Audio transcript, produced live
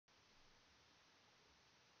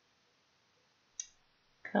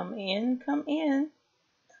Come in, come in.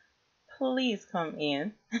 Please come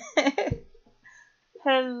in.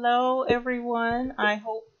 Hello, everyone. I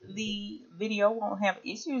hope the video won't have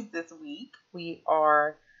issues this week. We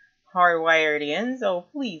are hardwired in, so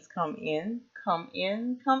please come in, come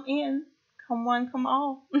in, come in. Come one, come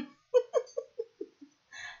all.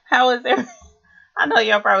 How is everyone? I know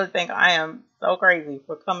y'all probably think I am so crazy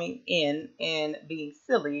for coming in and being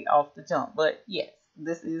silly off the jump, but yes,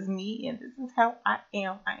 this is me and this is how I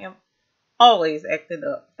am. I am always acting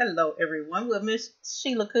up. Hello, everyone, with Miss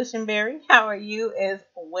Sheila Cushionberry. How are you as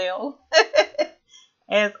well?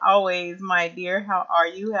 As always, my dear, how are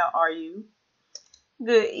you? How are you?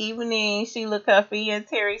 Good evening, Sheila Cuffy and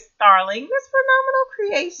Terry Starling. Miss Phenomenal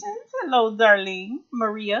Creations. Hello, Darlene.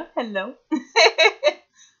 Maria, hello.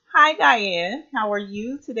 Hi, Diane. How are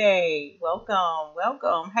you today? Welcome,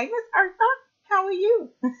 welcome. Hey, Miss Eartha. How are you?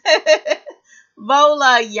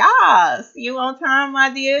 Vola, yas. You on time, my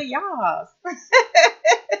dear? Yas.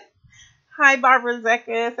 Hi, Barbara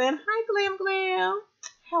Zekas, and hi, Glam Glam.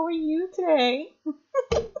 How are you today?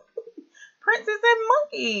 Princess and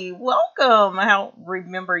Monkey, welcome. I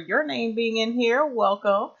remember your name being in here.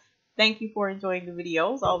 Welcome. Thank you for enjoying the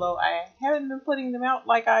videos. Although I haven't been putting them out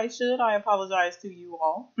like I should, I apologize to you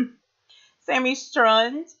all. Sammy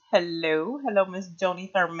Strund, hello. Hello, Miss Joni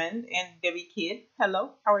Thurman and Debbie Kidd.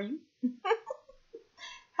 Hello, how are you?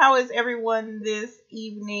 How is everyone this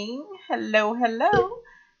evening? Hello, hello.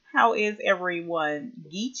 How is everyone?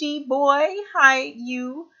 Geechee boy, hi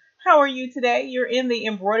you. How are you today? You're in the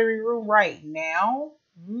embroidery room right now.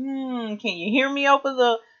 Can you hear me over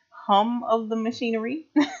the hum of the machinery?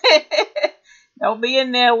 Don't be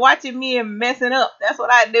in there watching me and messing up. That's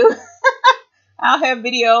what I do. I'll have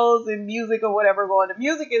videos and music or whatever going. The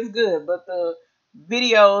music is good, but the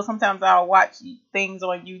videos, sometimes I'll watch things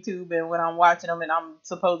on YouTube, and when I'm watching them and I'm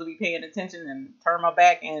supposed to be paying attention and turn my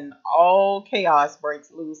back, and all chaos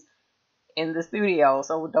breaks loose in the studio.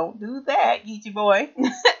 So don't do that, Geechee boy.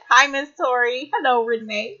 Hi, Miss Tori. Hello,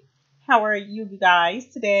 Renee. How are you guys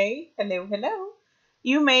today? Hello, hello.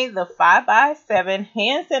 You made the 5x7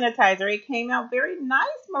 hand sanitizer. It came out very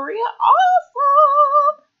nice, Maria.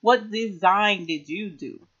 Awesome. What design did you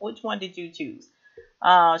do? Which one did you choose?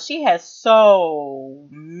 She has so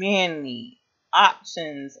many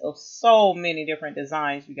options of so many different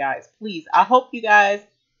designs, you guys. Please, I hope you guys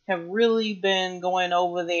have really been going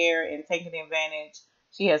over there and taking advantage.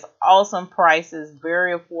 She has awesome prices,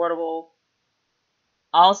 very affordable,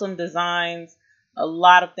 awesome designs, a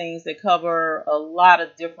lot of things that cover a lot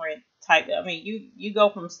of different types. I mean, you go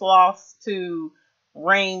from sloths to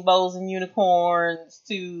rainbows and unicorns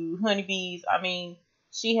to honeybees. I mean,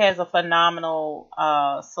 she has a phenomenal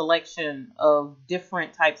selection of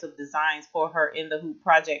different types of designs for her in the hoop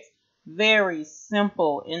projects. Very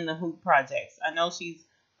simple in the hoop projects. I know she's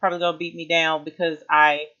probably gonna beat me down because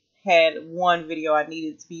I had one video I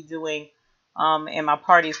needed to be doing, and my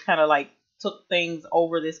parties kind of like took things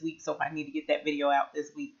over this week, so I need to get that video out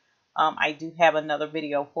this week. I do have another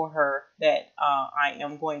video for her that I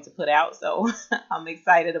am going to put out, so I'm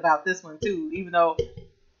excited about this one too, even though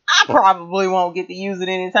I probably won't get to use it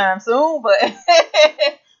anytime soon, but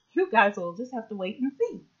you guys will just have to wait and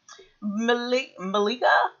see.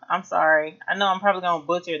 Malika, I'm sorry. I know I'm probably going to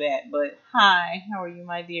butcher that, but hi, how are you,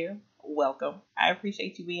 my dear? Welcome. I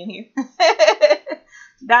appreciate you being here.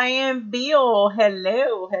 Diane Beal,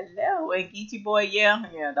 hello, hello. And Geechee boy, yeah,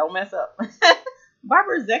 don't mess up.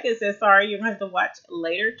 Barbara Zeka says, sorry, you're going to have to watch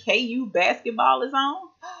later. KU basketball is on.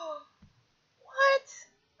 What?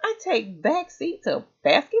 I take backseat to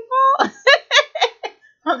basketball?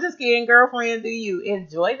 I'm just kidding, girlfriend. Do you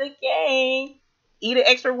enjoy the game? Eat an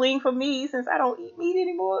extra wing for me since I don't eat meat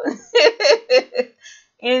anymore.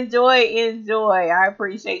 Enjoy. I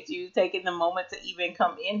appreciate you taking the moment to even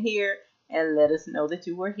come in here and let us know that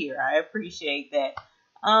you were here. I appreciate that.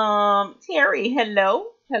 Terry,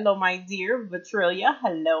 hello. Hello, my dear. Vitrilia,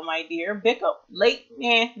 hello, my dear. Bickup, late?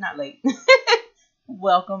 Not late.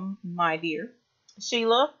 Welcome, my dear.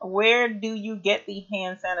 Sheila, where do you get the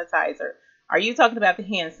hand sanitizer? Are you talking about the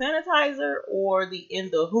hand sanitizer or the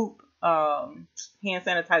in the hoop hand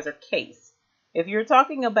sanitizer case? If you're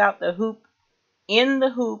talking about the hoop, in the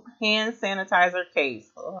hoop hand sanitizer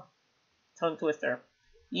case, tongue twister,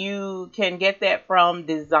 you can get that from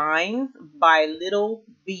Designs by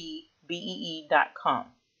littlebee.com.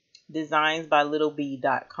 Designs by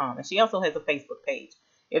littlebee.com. And she also has a Facebook page.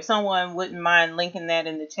 If someone wouldn't mind linking that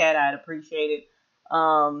in the chat, I'd appreciate it.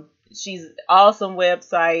 She's awesome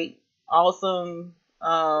website, awesome,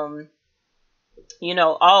 all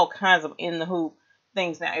kinds of in the hoop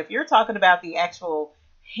things. Now, if you're talking about the actual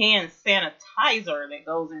hand sanitizer that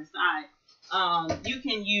goes inside, You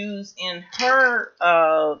can use in her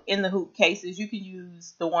in the hoop cases, you can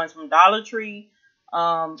use the ones from Dollar Tree.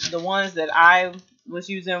 The ones that I was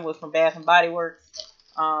using was from Bath and Body Works.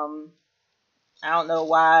 I don't know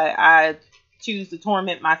why I choose to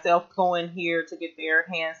torment myself going here to get their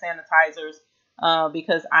hand sanitizers,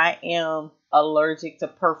 because I am allergic to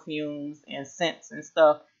perfumes and scents and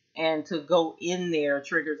stuff, and to go in there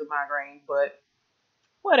triggers a migraine, but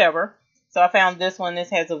whatever. So I found this one. This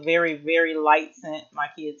has a very, very light scent. My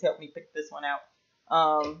kids helped me pick this one out.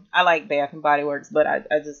 I like Bath and Body Works, but I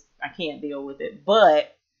can't deal with it.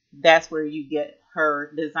 But that's where you get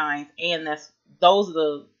her designs, and those are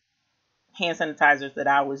the hand sanitizers that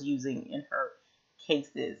I was using in her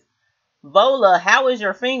cases. Vola, how is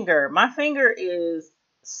your finger? My finger is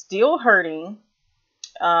still hurting.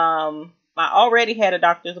 I already had a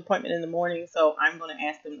doctor's appointment in the morning, so I'm going to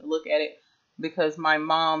ask them to look at it, because my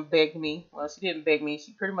mom begged me. Well, she didn't beg me.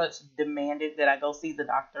 She pretty much demanded that I go see the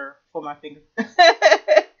doctor for my finger.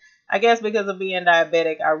 I guess because of being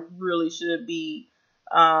diabetic, I really should be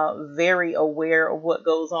very aware of what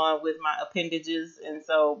goes on with my appendages. And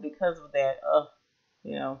so because of that,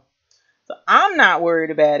 so I'm not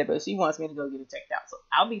worried about it, but she wants me to go get it checked out. So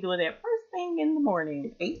I'll be doing that first thing in the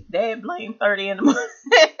morning, 8:30 in the morning.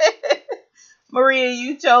 Maria,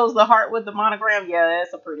 you chose the heart with the monogram. Yeah,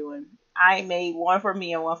 that's a pretty one. I made one for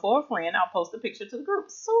me and one for a friend. I'll post a picture to the group.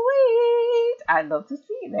 Sweet. I'd love to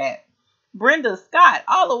see that. Brenda Scott,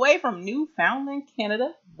 all the way from Newfoundland,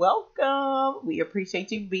 Canada. Welcome. We appreciate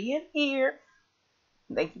you being here.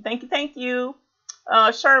 Thank you, thank you, thank you.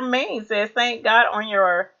 Charmaine says, thank God on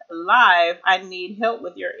your live. I need help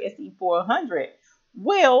with your SE400.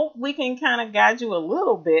 Well, we can kind of guide you a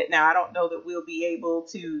little bit. Now, I don't know that we'll be able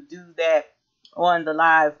to do that on the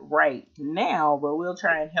live right now, but we'll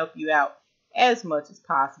try and help you out as much as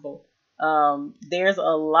possible. There's a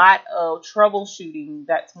lot of troubleshooting.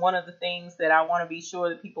 That's one of the things that I want to be sure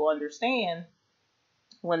that people understand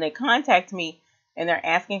when they contact me and they're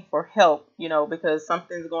asking for help, because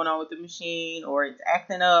something's going on with the machine, or it's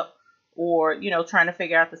acting up, or, trying to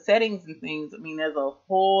figure out the settings and things. I mean, there's a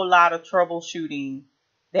whole lot of troubleshooting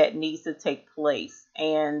that needs to take place.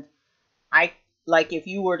 And like if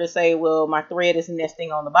you were to say, well, my thread is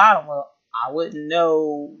nesting on the bottom, well, I wouldn't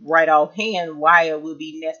know right offhand why it would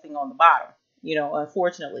be nesting on the bottom,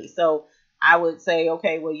 unfortunately. So I would say,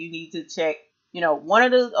 okay, well, you need to check,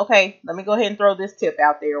 okay, let me go ahead and throw this tip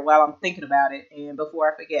out there while I'm thinking about it. And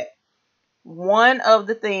before I forget, one of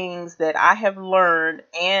the things that I have learned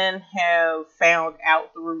and have found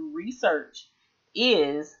out through research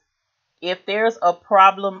is if there's a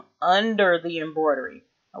problem under the embroidery,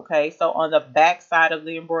 okay, so on the back side of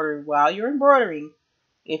the embroidery while you're embroidering,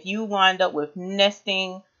 if you wind up with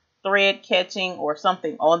nesting, thread catching, or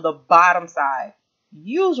something on the bottom side,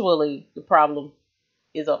 usually the problem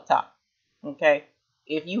is up top, okay?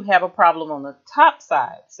 If you have a problem on the top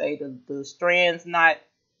side, say the strand's not,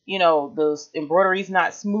 the embroidery's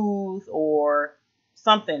not smooth or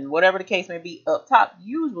something, whatever the case may be up top,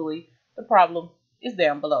 usually the problem is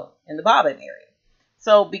down below in the bobbin area.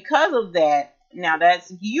 So because of that, now that's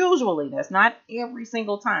not every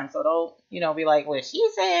single time. So don't, be like, well, she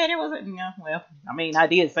said it wasn't, well, I mean, I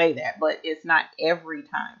did say that, but it's not every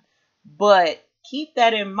time. But keep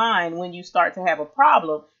that in mind when you start to have a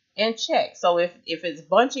problem and check. So if it's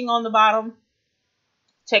bunching on the bottom,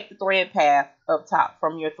 check the thread path up top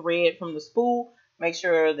from the spool. Make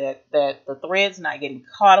sure that the thread's not getting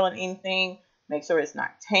caught on anything. Make sure it's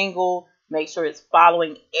not tangled. Make sure it's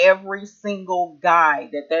following every single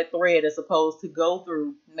guide that thread is supposed to go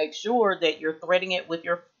through. Make sure that you're threading it with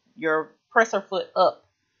your presser foot up.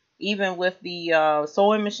 Even with the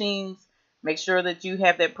sewing machines, make sure that you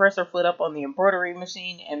have that presser foot up on the embroidery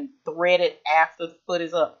machine and thread it after the foot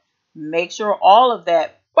is up. Make sure all of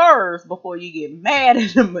that first before you get mad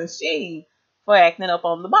at the machine for acting up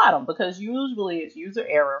on the bottom, because usually it's user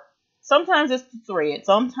error. Sometimes it's the thread.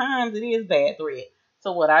 Sometimes it is bad thread.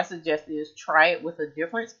 So what I suggest is try it with a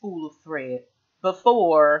different spool of thread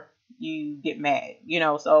before you get mad,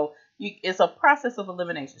 so it's a process of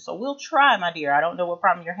elimination. So we'll try, my dear. I don't know what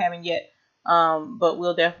problem you're having yet, but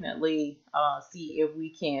we'll definitely see if we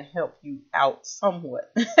can help you out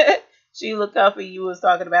somewhat. Sheila Cuffy, you was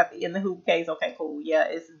talking about the In the Hoop case. Okay, cool. Yeah,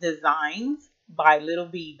 it's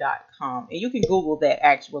designsbylittleb.com. And you can Google that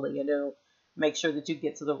actually, and it'll make sure that you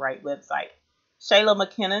get to the right website. Shayla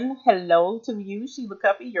McKinnon, hello to you. Sheila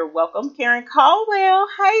Cuffy, you're welcome. Karen Caldwell,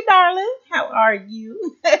 hey darling, how are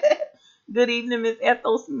you? Good evening, Miss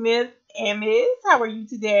Ethel Smith and Miss. How are you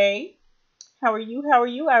today? How are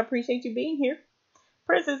you? I appreciate you being here.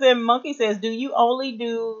 Princess and Monkey says, do you only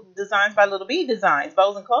do designs by Little B Designs?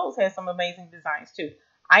 Bows and Clothes has some amazing designs too.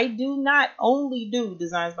 I do not only do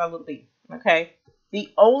designs by Little B. Okay. The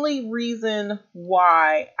only reason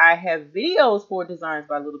why I have videos for designs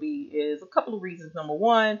by Little B is a couple of reasons. Number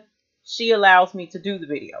one, she allows me to do the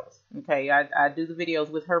videos. Okay. I do the videos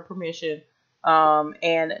with her permission.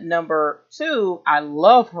 And number two, I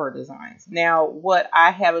love her designs. Now, what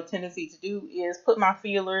I have a tendency to do is put my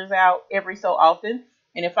feelers out every so often.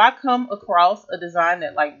 And if I come across a design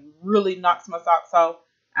that like really knocks my socks off,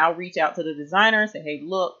 I'll reach out to the designer and say, hey,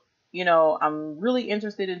 look, you know, I'm really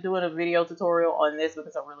interested in doing a video tutorial on this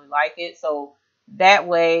because I really like it. So that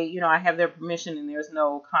way, you know, I have their permission and there's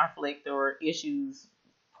no conflict or issues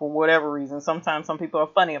for whatever reason. Sometimes some people are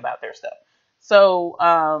funny about their stuff. So,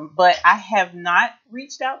 but I have not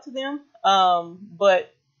reached out to them.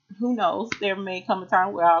 But who knows? There may come a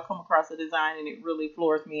time where I'll come across a design and it really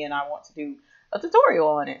floors me and I want to do a tutorial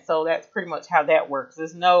on it. So that's pretty much how that works.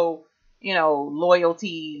 There's no, you know,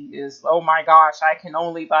 loyalty is, oh my gosh, I can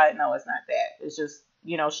only buy it. No, it's not that. It's just,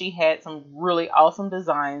 you know, she had some really awesome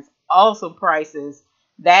designs, awesome prices.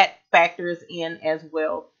 That factors in as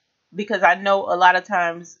well. Because I know a lot of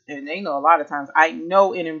times, and they know a lot of times, I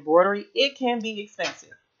know in embroidery, it can be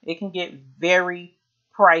expensive. It can get very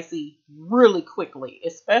pricey really quickly,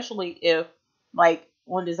 especially if, like,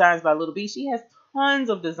 on Designs by Little B, she has tons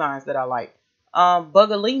of designs that I like.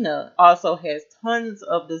 Bugalina also has tons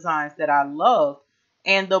of designs that I love,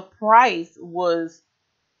 and the price was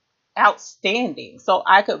outstanding. So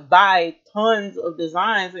I could buy tons of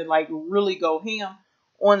designs and like really go ham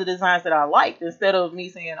on the designs that I liked instead of me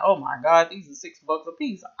saying, oh my God, these are $6 a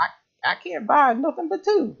piece. I can't buy nothing but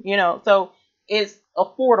two, you know. So it's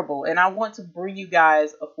affordable, and I want to bring you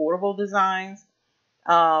guys affordable designs.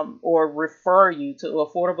 Or refer you to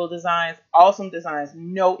affordable designs, awesome designs,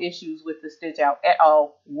 no issues with the stitch out at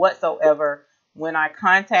all whatsoever. When I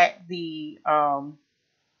contact the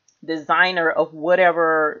designer of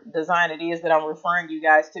whatever design it is that I'm referring you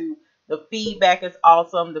guys to, the feedback is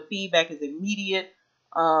awesome. The feedback is immediate.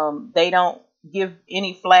 They don't give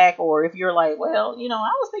any flack, or if you're like, well, you know,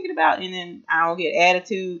 I was thinking about, and then I don't get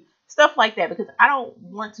attitude, stuff like that, because I don't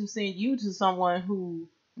want to send you to someone who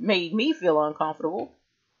made me feel uncomfortable,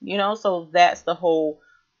 you know. So that's the whole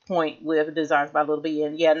point with Designs by Little B.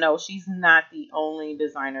 And yeah, no, she's not the only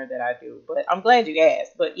designer that I do, but I'm glad you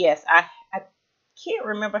asked. But yes, I can't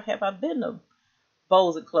remember, have I been to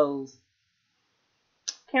Bows and Clothes?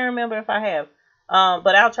 Can't remember if I have.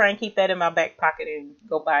 But I'll try and keep that in my back pocket and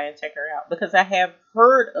go by and check her out, because I have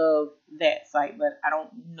heard of that site, but I don't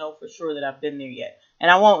know for sure that I've been there yet. And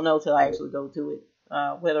I won't know till I actually go to it,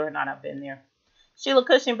 whether or not I've been there. Sheila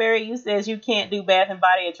Cushionberry, you says you can't do Bath and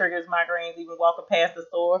Body. It triggers migraines even walking past the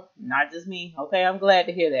store. Not just me. Okay, I'm glad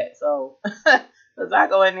to hear that. So, because I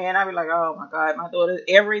go in there and I be like, oh my God, my daughter,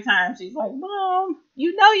 every time she's like, Mom,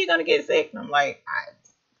 you know you're going to get sick. And I'm like,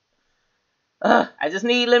 I just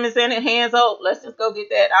need lemon scented hand soap. Let's just go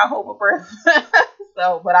get that. I hold my breath.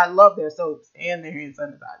 So, but I love their soaps and their hand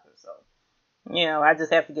sanitizer. So, you know, I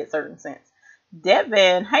just have to get certain scents.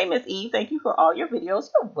 Devin, hey Miss E, thank you for all your videos.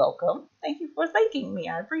 You're welcome. Thank you for thanking me.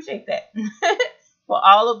 I appreciate that. For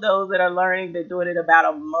all of those that are learning, they're doing it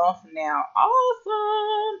about a month now.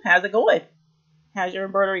 Awesome. How's it going? How's your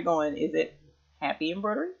embroidery going? Is it happy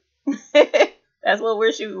embroidery? That's what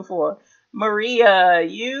we're shooting for. Maria,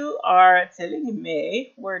 you are telling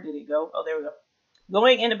me, where did it go? Oh, there we go.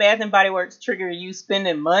 Going into Bath and Body Works trigger you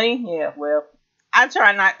spending money? Yeah, well, I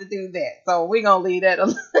try not to do that. So we're going to leave that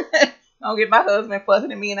alone. Don't get my husband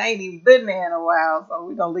fussing at me, and I ain't even been there in a while, so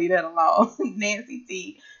we're going to leave that alone. Nancy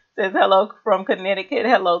T says, hello from Connecticut.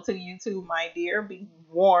 Hello to you too, my dear. Be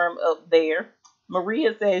warm up there.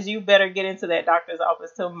 Maria says, you better get into that doctor's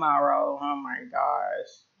office tomorrow. Oh, my gosh.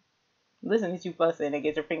 Listen to you fussing and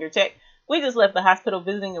get your finger checked. We just left the hospital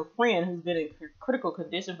visiting a friend who's been in critical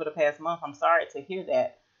condition for the past month. I'm sorry to hear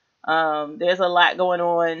that. There's a lot going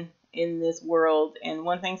on in this world, and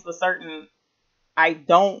one thing's for certain, I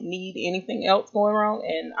don't need anything else going wrong,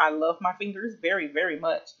 and I love my fingers very, very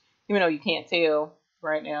much, even though you can't tell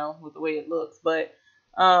right now with the way it looks. But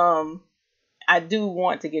I do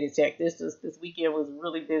want to get it checked. This weekend was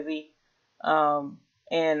really busy,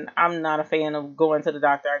 and I'm not a fan of going to the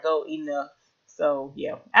doctor. I go enough, so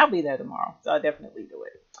yeah, I'll be there tomorrow. So I'll definitely do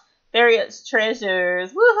it. Harriet's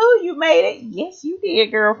Treasures, woohoo! You made it. Yes, you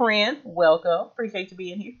did, girlfriend. Welcome. Appreciate you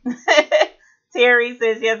being here. Terry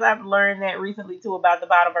says, yes, I've learned that recently too about the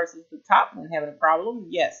bottom versus the top when having a problem.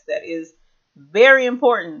 Yes, that is very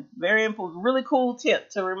important. Very important. Really cool tip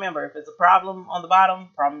to remember. If it's a problem on the bottom,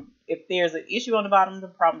 if there's an issue on the bottom, the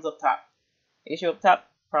problem's up top. Issue up top,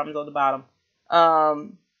 problems on the bottom.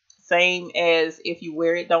 Same as if you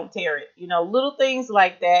wear it, don't tear it. You know, little things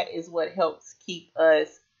like that is what helps keep us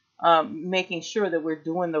making sure that we're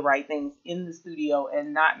doing the right things in the studio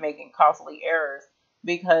and not making costly errors.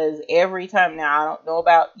 Because every time, now I don't know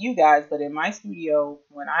about you guys, but in my studio,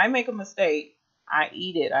 when I make a mistake, I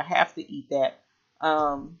eat it. I have to eat that.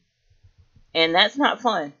 And that's not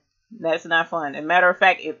fun. That's not fun. As a matter of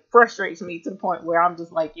fact, it frustrates me to the point where I'm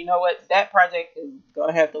just like, you know what? That project is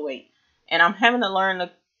going to have to wait. And I'm having to learn to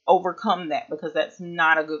overcome that, because that's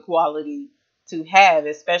not a good quality to have,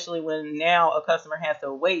 especially when now a customer has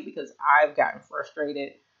to wait because I've gotten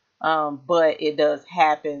frustrated. But it does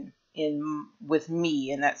happen with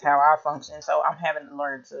me, and that's how I function. So I'm having to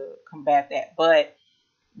learn to combat that. But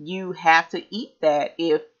you have to eat that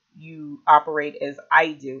if you operate as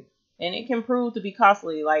I do. And it can prove to be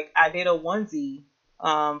costly. Like I did a onesie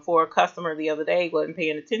for a customer the other day, wasn't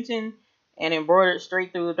paying attention, and embroidered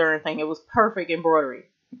straight through the darn thing. It was perfect embroidery.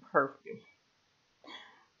 Perfect.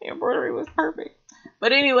 The embroidery was perfect.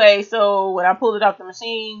 But anyway, so when I pulled it off the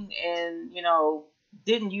machine and, you know,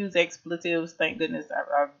 didn't use expletives, thank goodness,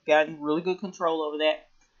 I've gotten really good control over that.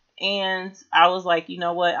 And I was like, you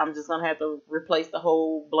know what? I'm just going to have to replace the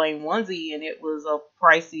whole BLING onesie. And it was a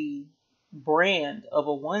pricey brand of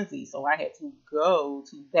a onesie. So I had to go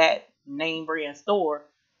to that name brand store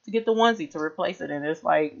to get the onesie to replace it. And it's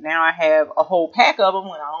like, now I have a whole pack of them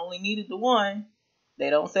when I only needed the one. They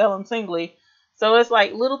don't sell them singly. So it's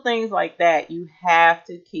like little things like that you have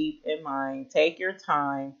to keep in mind. Take your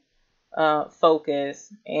time,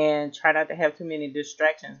 focus, and try not to have too many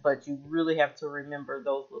distractions. But you really have to remember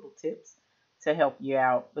those little tips to help you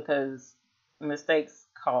out, because mistakes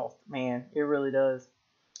cost, man. It really does.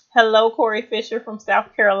 Hello, Corey Fisher from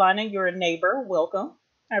South Carolina. You're a neighbor. Welcome.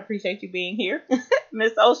 I appreciate you being here.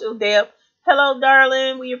 Miss Social Deb. Hello,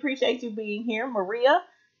 darling. We appreciate you being here. Maria,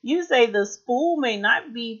 you say the spool may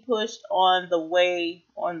not be pushed on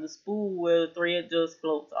the spool where the thread just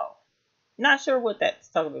floats off. Not sure what that's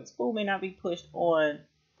talking about. The spool may not be pushed on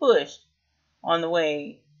the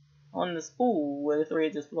way on the spool where the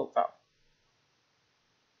thread just floats off.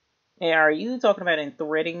 And are you talking about in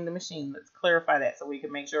threading the machine? Let's clarify that so we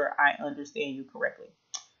can make sure I understand you correctly.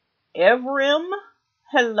 Evrim,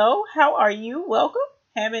 hello, how are you? Welcome.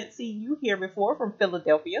 Haven't seen you here before, from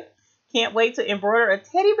Philadelphia. Can't wait to embroider a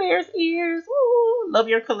teddy bear's ears. Woo! Love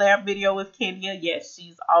your collab video with Kenya. Yes,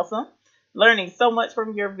 she's awesome. Learning so much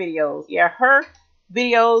from your videos. Yeah, her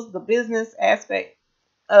videos, the business aspect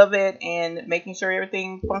of it, and making sure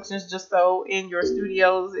everything functions just so in your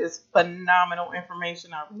studios is phenomenal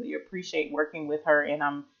information. I really appreciate working with her, and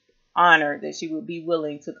I'm honored that she would be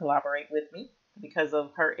willing to collaborate with me because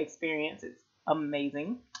of her experience. It's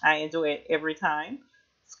amazing. I enjoy it every time.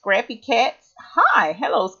 Scrappy Cats. Hi.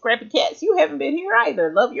 Hello, Scrappy Cats. You haven't been here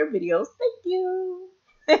either. Love your videos. Thank you.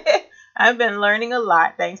 I've been learning a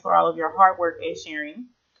lot. Thanks for all of your hard work and sharing.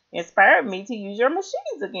 Inspired me to use your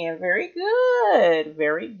machines again. Very good.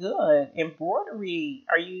 Very good. Embroidery.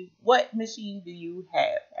 What machine do you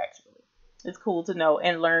have, actually? It's cool to know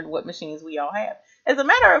and learn what machines we all have. As a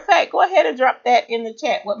matter of fact, go ahead and drop that in the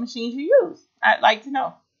chat, what machines you use. I'd like to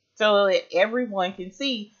know, so that everyone can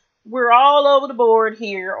see. We're all over the board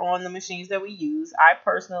here on the machines that we use. I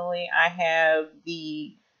have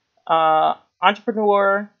the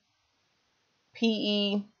Entrepreneur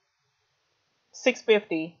PE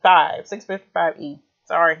 655E.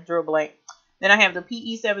 Sorry, drew a blank. Then I have the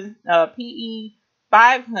PE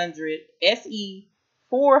 500, SE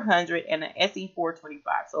 400, and an SE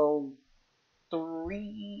 425. So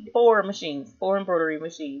four embroidery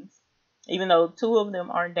machines. Even though 2 of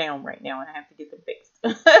them are down right now and I have to get them fixed.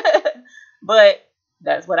 But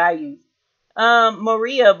that's what I use.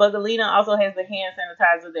 Maria Bugalina also has the hand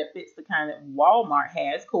sanitizer that fits the kind that Walmart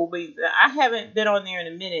has. Cool beans. I haven't been on there in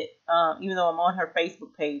a minute, even though I'm on her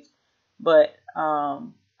Facebook page. But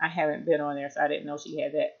I haven't been on there, so I didn't know she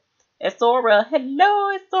had that. Esora.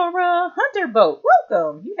 Hello, Esora. Hunter Boat.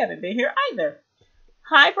 Welcome. You haven't been here either.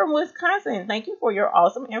 Hi from Wisconsin. Thank you for your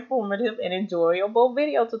awesome, informative, and enjoyable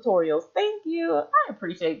video tutorials. Thank you. I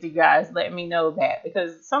appreciate you guys letting me know that,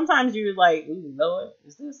 because sometimes you're like, ooh, Lord,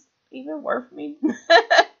 is this even worth me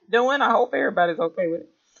doing? I hope everybody's okay with it.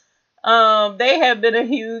 They have been a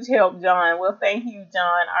huge help, John. Well, thank you,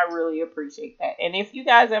 John. I really appreciate that. And if you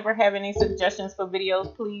guys ever have any suggestions for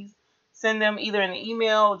videos, please send them either in the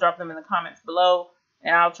email or drop them in the comments below.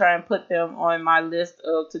 And I'll try and put them on my list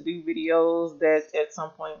of to-do videos that at some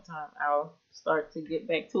point in time I'll start to get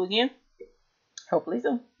back to again. Hopefully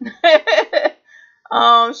soon.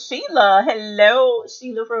 Sheila. Hello.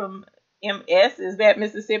 Sheila from MS. Is that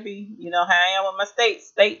Mississippi? You know how I am with my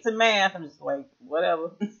states and math. I'm just like,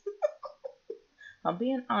 whatever. I'm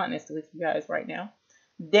being honest with you guys right now.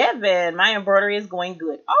 Devin, my embroidery is going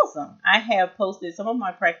good. Awesome. I have posted some of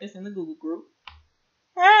my practice in the Google group.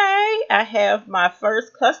 Hey, I have my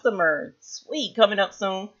first customer. Sweet, coming up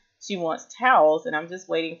soon. She wants towels, and I'm just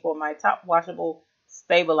waiting for my top washable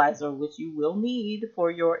stabilizer, which you will need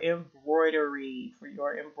for your embroidery.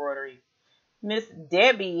 Miss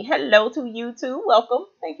Debbie, hello to you too. Welcome.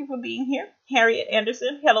 Thank you for being here. Harriet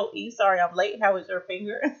Anderson, hello Eve. Sorry I'm late. How is your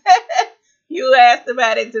finger? You asked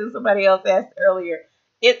about it too. Somebody else asked earlier.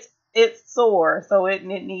 It's sore, so it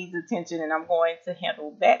needs attention, and I'm going to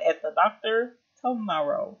handle that at the doctor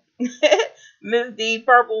tomorrow. Miss D,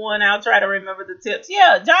 purple one. I'll try to remember the tips.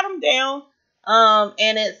 Yeah, jot them down.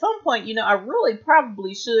 And at some point, I really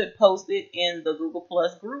probably should post it in the Google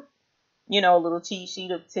Plus group. A little cheat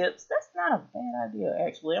sheet of tips. That's not a bad idea,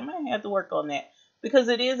 actually. I might have to work on that because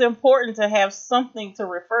it is important to have something to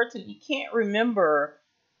refer to. You can't remember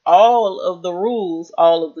all of the rules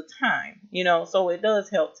all of the time, so it does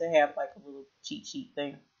help to have like a little cheat sheet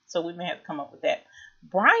thing. So we may have to come up with that.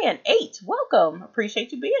 Brian H, welcome.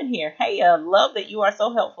 Appreciate you being here. Hey, love that you are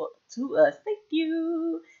so helpful to us. Thank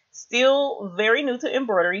you. Still very new to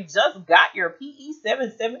embroidery. Just got your PE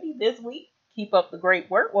 770 this week. Keep up the great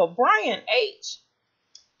work. Well, Brian H,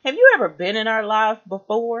 have you ever been in our live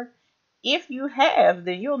before? If you have,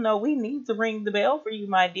 then you'll know we need to ring the bell for you,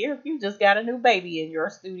 my dear, if you just got a new baby in your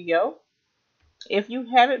studio. If you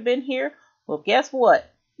haven't been here, well, guess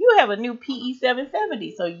what? You have a new PE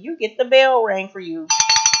 770, so you get the bell rang for you.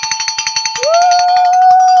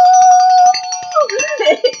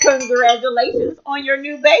 Congratulations on your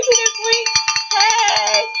new baby this week.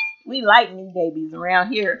 Hey, we like new babies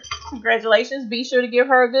around here. Congratulations. Be sure to give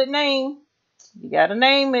her a good name. You got to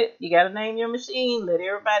name it. You got to name your machine. Let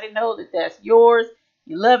everybody know that that's yours.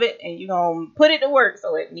 You love it, and you're going to put it to work,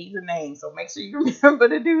 so it needs a name. So make sure you remember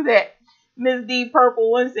to do that. Miss D Purple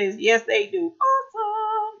One says, yes, they do.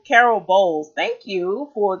 Awesome. Carol Bowles, thank you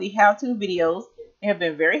for the how-to videos. They have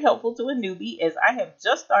been very helpful to a newbie as I have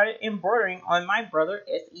just started embroidering on my brother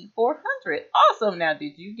SE400. Awesome. Now,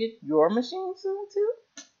 did you get your machine soon, too?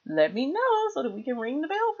 Let me know so that we can ring the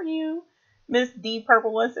bell for you. Miss D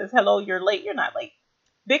Purple One says, hello, you're late. You're not late.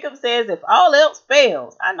 Bickham says, if all else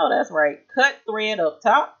fails, I know that's right, cut thread up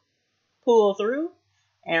top, pull through,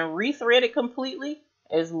 and rethread it completely.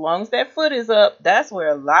 As long as that foot is up, that's where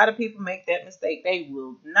a lot of people make that mistake. They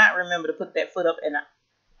will not remember to put that foot up. And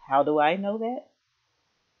how do I know that?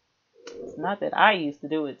 It's not that I used to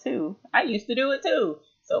do it too. I used to do it too.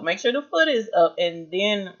 So make sure the foot is up and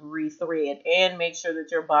then rethread, and make sure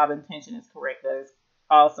that your bobbin tension is correct. That is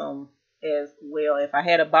awesome as well. If I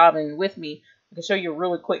had a bobbin with me, I can show you a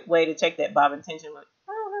really quick way to check that bobbin tension, but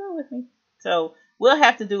I don't have it with me. So we'll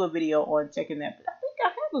have to do a video on checking that. But I think I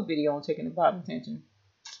have a video on checking the bobbin tension.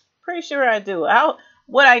 Pretty sure I do.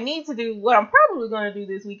 What I need to do, what I'm probably going to do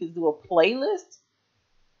this week is do a playlist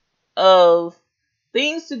of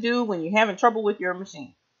things to do when you're having trouble with your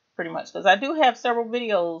machine. Pretty much. Because I do have several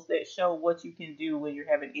videos that show what you can do when you're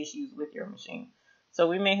having issues with your machine. So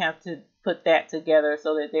we may have to put that together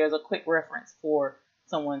so that there's a quick reference for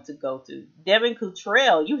someone to go to. Devin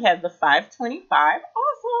Cottrell, you have the 525.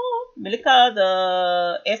 Awesome. Milika,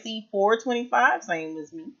 the SE425, same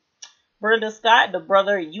as me. Brenda Scott, the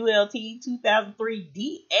brother ULT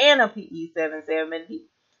 2003D and a PE 770.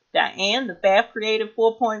 Diane, the Fab Creative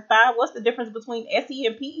 4.5. What's the difference between SE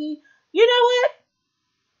and PE? You know what?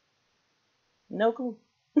 No clue.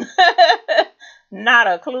 Not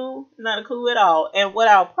a clue. Not a clue at all. And what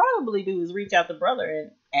I'll probably do is reach out to brother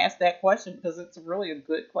and ask that question, because it's really a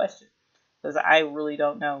good question. Because I really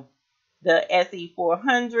don't know. The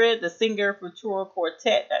SE400, the Singer Futura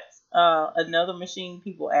Quartet, that's another machine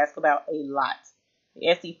people ask about a lot. The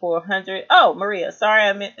SE400. Oh, Maria, sorry,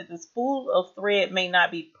 I meant that the spool of thread may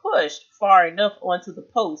not be pushed far enough onto the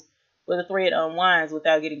post where the thread unwinds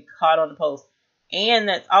without getting caught on the post. And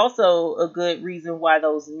that's also a good reason why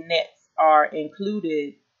those nets are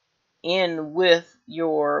included in with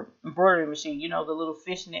your embroidery machine. You know, the little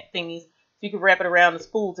fishnet thingies. So you can wrap it around the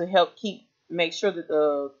spool to help make sure that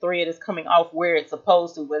the thread is coming off where it's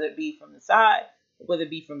supposed to, whether it be from the side, whether it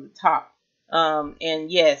be from the top.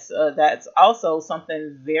 And yes, that's also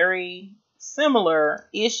something very similar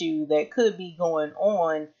issue that could be going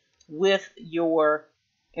on with your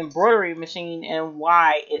embroidery machine and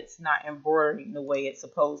why it's not embroidering the way it's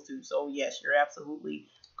supposed to. So yes, you're absolutely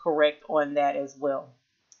correct on that as well.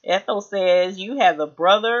 Ethel says you have a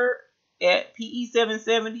brother at PE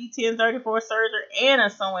 770, 1034 serger, and a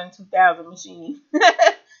sewing 2000 machine.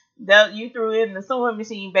 You threw in the sewing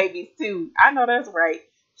machine babies too. I know that's right.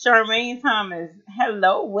 Charmaine Thomas,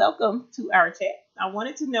 hello, welcome to our chat. I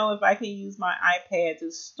wanted to know if I can use my iPad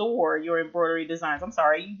to store your embroidery designs. I'm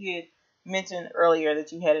sorry, you did mention earlier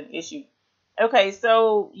that you had an issue. Okay,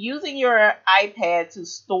 so using your iPad to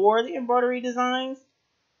store the embroidery designs,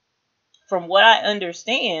 from what I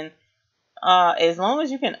understand, as long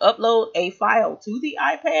as you can upload a file to the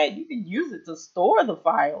iPad, you can use it to store the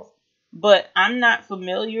files. But I'm not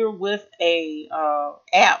familiar with a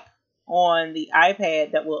app on the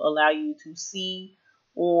iPad that will allow you to see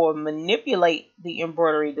or manipulate the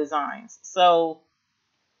embroidery designs. So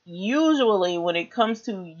usually when it comes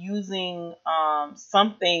to using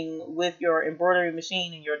something with your embroidery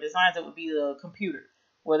machine and your designs, it would be the computer,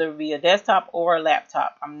 whether it be a desktop or a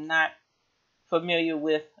laptop. I'm not familiar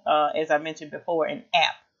with, as I mentioned before, an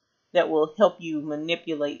app that will help you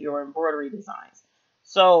manipulate your embroidery designs.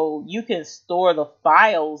 So you can store the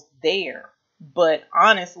files there, but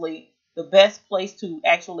honestly, the best place to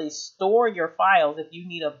actually store your files, if you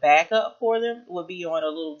need a backup for them, would be on a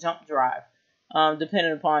little jump drive.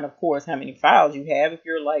 Depending upon, of course, how many files you have. If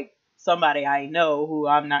you're like somebody I know, who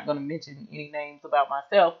I'm not going to mention any names about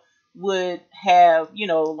myself, would have,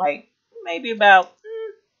 like maybe about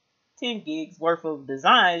 10 gigs worth of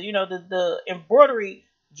designs. The embroidery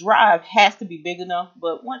drive has to be big enough,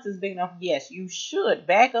 but once it's big enough, yes, you should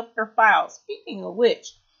back up your files. Speaking of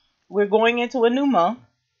which, we're going into a new month,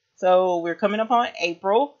 so we're coming up on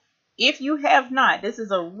April. If you have not, this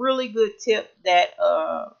is a really good tip that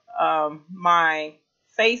my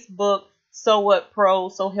Facebook So What Pro,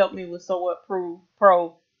 So Help Me with So What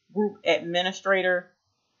Pro group administrator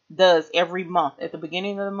does every month. At the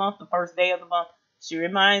beginning of the month, the first day of the month, she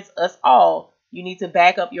reminds us all, you need to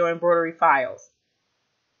back up your embroidery files.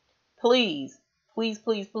 Please, please,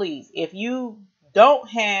 please, please. If you don't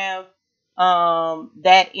have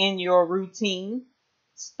that in your routine,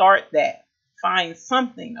 start that. Find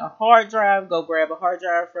something, a hard drive. Go grab a hard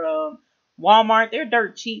drive from Walmart. They're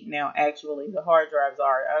dirt cheap now, actually. The hard drives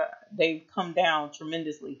are. They've come down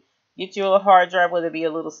tremendously. Get you a hard drive, whether it be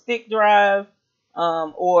a little stick drive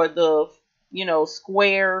or the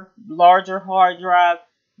square, larger hard drive.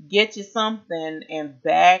 Get you something and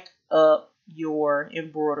back up your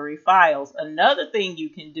embroidery files. Another thing you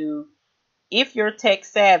can do, if you're tech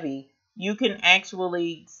savvy, you can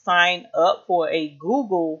actually sign up for a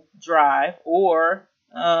Google Drive, or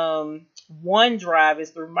OneDrive is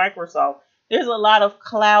through Microsoft. There's a lot of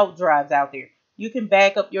cloud drives out there. You can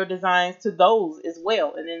back up your designs to those as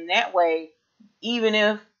well. And then that way, even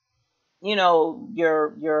if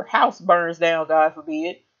your house burns down, God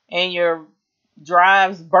forbid, and your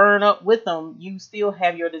drives burn up with them, you still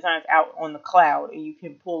have your designs out on the cloud, and you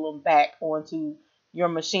can pull them back onto your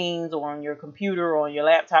machines or on your computer or on your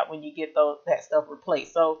laptop when you get that stuff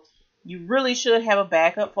replaced. So you really should have a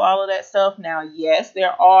backup for all of that stuff. Now, yes,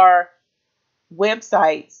 there are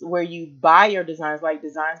websites where you buy your designs, like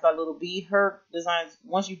Designs by Little B. Her designs,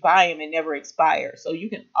 once you buy them, it never expires. So you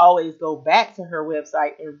can always go back to her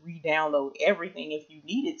website and re-download everything if you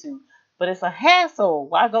needed to. But it's a hassle.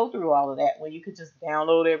 Why go through all of that when you could just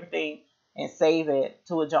download everything and save it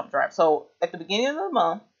to a jump drive? So at the beginning of the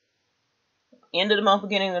month, end of the month,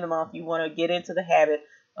 beginning of the month, you want to get into the habit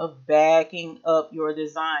of backing up your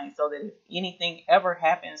design so that if anything ever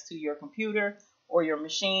happens to your computer or your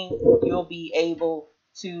machine, you'll be able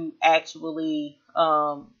to actually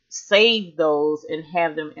save those and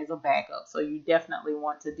have them as a backup. So you definitely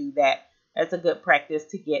want to do that. That's a good practice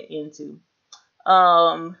to get into.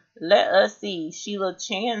 Let us see. Sheila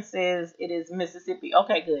Chan says it is Mississippi.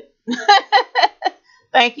 Okay, good.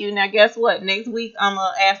 Thank you. Now, guess what? Next week, I'm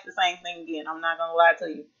going to ask the same thing again. I'm not going to lie to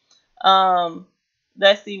you.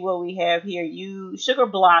 Let's see what we have here. You Sugar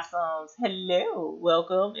Blossoms. Hello.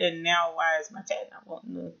 Welcome. And now, why is my chat not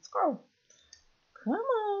wanting to scroll? Come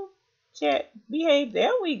on. Chat. Behave.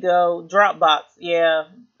 There we go. Dropbox. Yeah.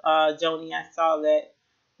 Joni, I saw that.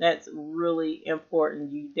 That's really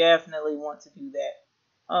important. You definitely want to do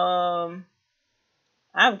that.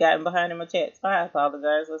 I've gotten behind in my chat, so I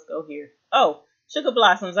apologize. Let's go here. Oh, Sugar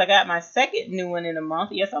Blossoms. I got my second new one in a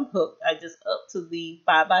month. Yes, I'm hooked. I just upped to the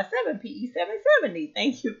 5x7 PE 770.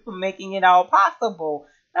 Thank you for making it all possible.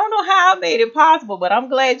 I don't know how I made it possible, but I'm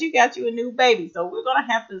glad you got you a new baby. So we're going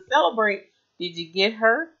to have to celebrate. Did you get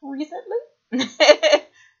her recently?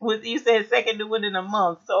 You said second new one in a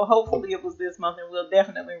month. So hopefully it was this month, and we'll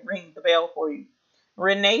definitely ring the bell for you.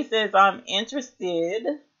 Renee says, I'm interested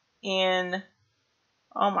in...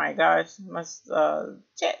 Oh my gosh, my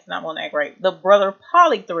chat's not on that great. The Brother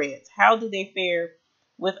Poly Threads. How do they fare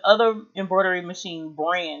with other embroidery machine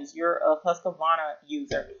brands? You're a Husqvarna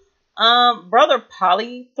user. Brother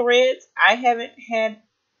Poly Threads, I haven't had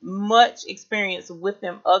much experience with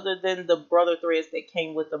them other than the brother threads that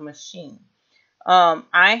came with the machine.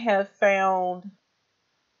 I have found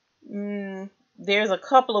there's a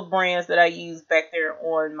couple of brands that I use back there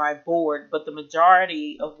on my board, but the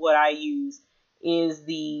majority of what I use is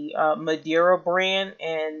the Madeira brand,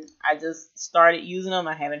 and I just started using them.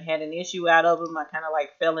 I haven't had an issue out of them. I kind of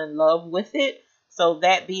like fell in love with it. So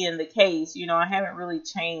that being the case, you know, I haven't really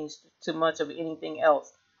changed too much of anything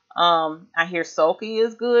else. I hear Sulky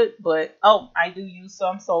is good, but I do use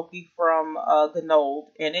some Sulky from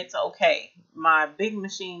Gnold, and it's okay. My big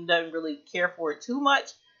machine doesn't really care for it too much.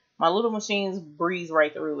 My little machines breeze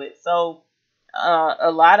right through it. So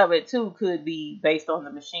a lot of it too could be based on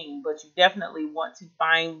the machine, but you definitely want to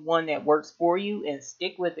find one that works for you and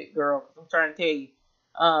stick with it, girl. 'Cause I'm trying to tell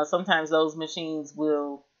you, sometimes those machines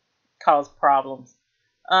will cause problems.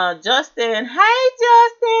 Justin, hey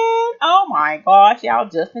Justin! Oh my gosh, y'all!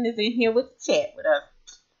 Justin is in here with the chat with us,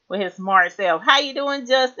 with his smart self. How you doing,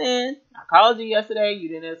 Justin? I called you yesterday. You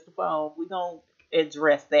didn't answer the phone. We're gonna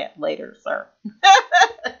address that later, sir.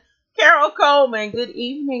 Carol Coleman, good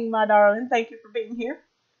evening, my darling. Thank you for being here.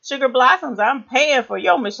 Sugar Blossoms, I'm paying for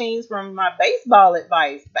your machines from my baseball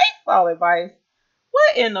advice. Baseball advice?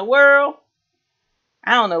 What in the world?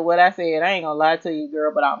 I don't know what I said. I ain't gonna lie to you,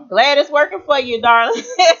 girl, but I'm glad it's working for you, darling.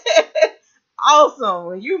 Awesome.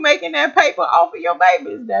 When you making that paper off of your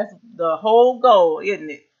babies, that's the whole goal, isn't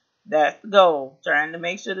it? That's the goal. Trying to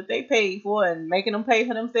make sure that they pay for it, and making them pay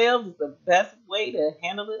for themselves is the best way to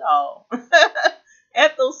handle it all.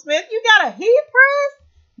 Ethel Smith, you got a heat press?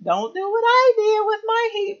 Don't do what I did with my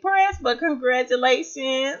heat press, but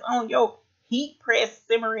congratulations on your heat press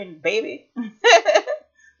simmering, baby.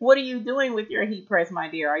 What are you doing with your heat press, my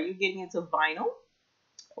dear? Are you getting into vinyl?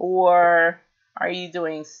 Or are you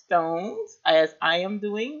doing stones, as I am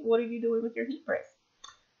doing? What are you doing with your heat press?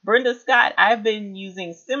 Brenda Scott, I've been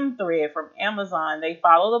using Sim Thread from Amazon. They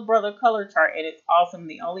follow the brother color chart, and it's awesome.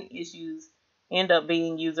 The only issues end up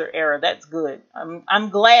being user error. That's good. I'm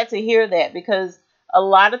glad to hear that, because a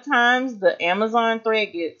lot of times the Amazon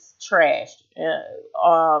thread gets trashed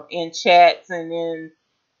in chats and in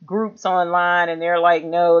groups online, and they're like,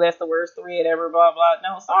 no, that's the worst thread ever, blah blah.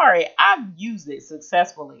 No, sorry, I've used it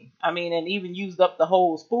successfully. I mean, and even used up the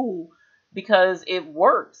whole spool because it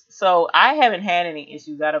works. So I haven't had any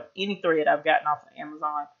issues out of any thread I've gotten off of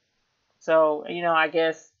Amazon. So, you know, I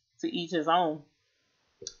guess to each his own.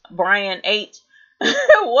 Brian H.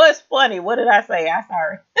 What's funny? What did I say? I'm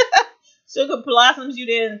sorry. Sugar Blossoms, you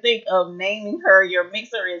didn't think of naming her. Your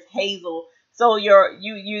mixer is Hazel. So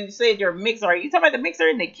you said your mixer. Are you talking about the mixer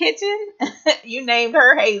in the kitchen? You named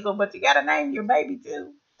her Hazel, but you gotta name your baby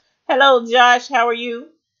too. Hello, Josh. How are you?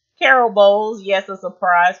 Carol Bowles. Yes, a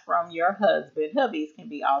surprise from your husband. Hubbies can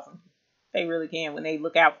be awesome. They really can when they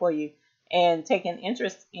look out for you and take an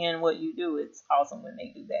interest in what you do. It's awesome when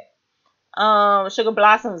they do that. Sugar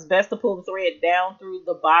Blossoms, best to pull the thread down through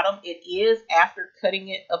the bottom. It is after cutting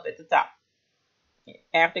it up at the top.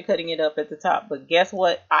 After cutting it up at the top. But guess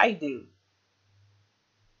what I do?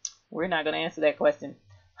 We're not going to answer that question.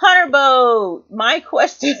 Hunter Boat, my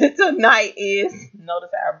question tonight is,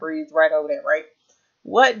 notice how I breathed right over that, right?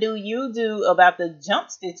 What do you do about the jump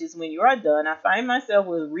stitches when you are done? I find myself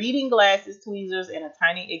with reading glasses, tweezers, and a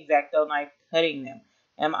tiny X-Acto knife cutting them.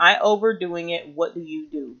 Am I overdoing it? What do you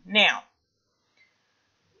do? Now,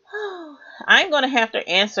 I'm going to have to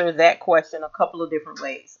answer that question a couple of different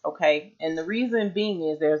ways, okay? And the reason being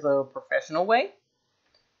is there's a professional way,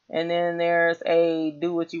 and then there's a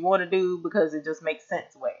do what you want to do because it just makes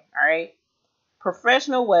sense way, all right?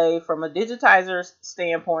 Professional way from a digitizer's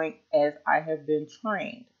standpoint, as I have been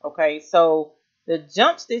trained, okay? So the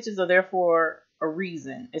jump stitches are there for a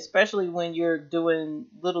reason, especially when you're doing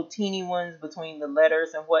little teeny ones between the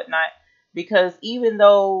letters and whatnot, because even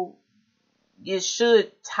though it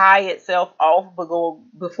should tie itself off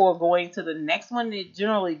before going to the next one, it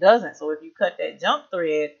generally doesn't. So if you cut that jump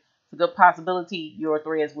thread, it's a good possibility your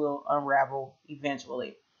threads will unravel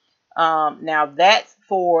eventually. Now that's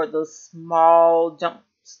for the small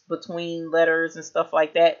jumps between letters and stuff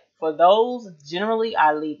like that. For those, generally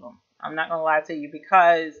I leave them. I'm not gonna lie to you,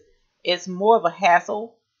 because it's more of a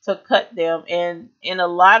hassle to cut them. And in a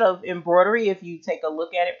lot of embroidery, if you take a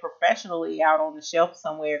look at it professionally out on the shelf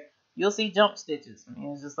somewhere, you'll see jump stitches. I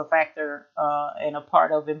mean, it's just a factor and a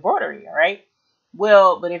part of embroidery, all right?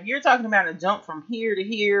 Well, but if you're talking about a jump from here to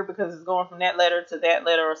here because it's going from that letter to that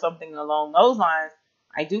letter or something along those lines,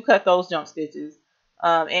 I do cut those jump stitches.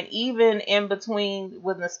 And even in between,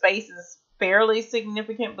 when the space is fairly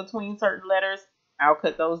significant between certain letters, I'll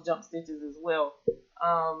cut those jump stitches as well.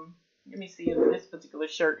 Let me see if this particular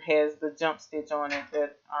shirt has the jump stitch on it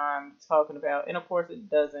that I'm talking about. And of course it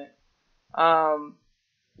doesn't.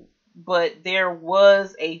 But there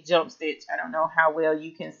was a jump stitch. I don't know how well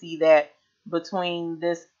you can see that between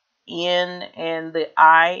this N and the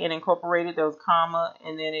I and incorporated those comma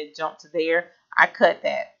and then it jumped there. I cut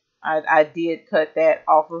that. I did cut that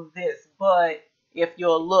off of this. But if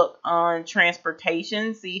you'll look on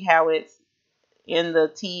transportation, see how it's in the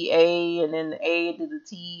TA and then the A to the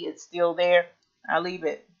T, it's still there. I leave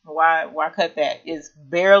it. Why cut that? It's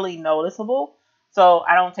barely noticeable. So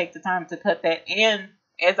I don't take the time to cut that. And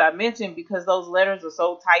as I mentioned, because those letters are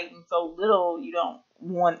so tight and so little, you don't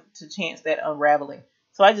want to chance that unraveling.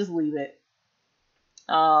 So I just leave it.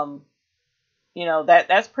 You know,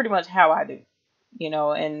 that's pretty much how I do. You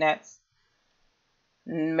know, and that's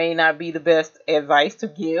may not be the best advice to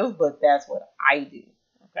give, but that's what I do.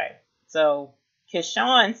 Okay. So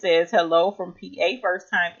Keshawn says, hello from PA, first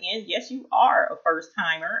time in. Yes, you are a first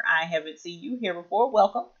timer. I haven't seen you here before.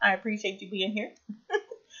 Welcome. I appreciate you being here.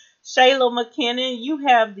 Shayla McKinnon, you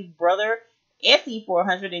have the Brother SE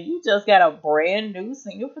 400 and you just got a brand new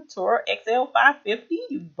single Futura XL 550.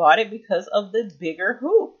 You bought it because of the bigger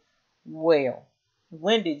hoop. Well,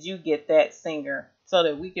 when did you get that Singer so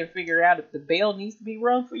that we can figure out if the bell needs to be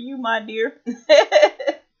rung for you, my dear?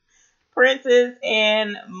 Princess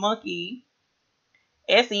and Monkey.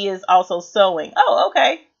 SE is also sewing. Oh,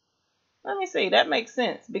 okay. Let me see. That makes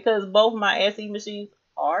sense because both my SE machines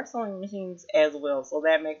are sewing machines as well. So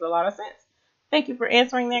that makes a lot of sense. Thank you for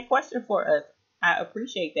answering that question for us. I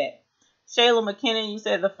appreciate that. Shayla McKinnon, you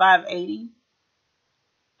said the 580.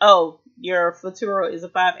 Oh, your Futura is a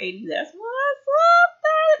 580. That's what's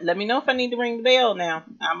up. Let me know if I need to ring the bell now.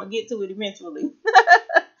 I'm going to get to it eventually.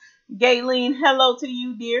 Gayleen, hello to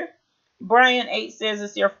you, dear. Brian 8 says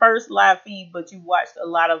it's your first live feed, but you watched a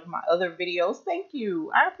lot of my other videos. Thank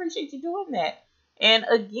you. I appreciate you doing that. And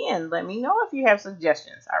again, let me know if you have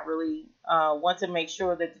suggestions. I really want to make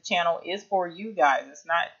sure that the channel is for you guys. It's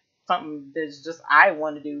not something that's just I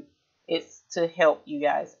want to do. It's to help you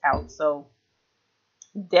guys out. So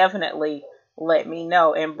definitely let me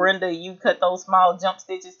know. And Brenda, you cut those small jump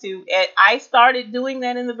stitches too. And I started doing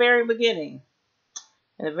that in the very beginning.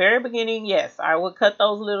 In the very beginning, yes, I would cut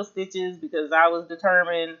those little stitches because I was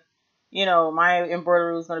determined, you know, my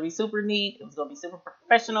embroidery was going to be super neat. It was going to be super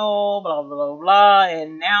professional, blah, blah, blah, blah.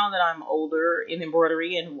 And now that I'm older in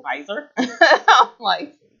embroidery and wiser, I'm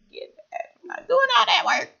like, forget that. I'm not doing all that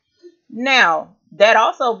work. Now, that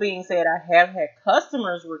also being said, I have had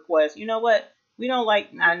customers request, you know what? We don't like,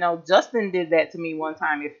 I know Justin did that to me one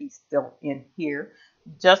time if he's still in here.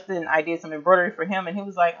 Justin, I did some embroidery for him and he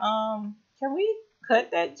was like, can we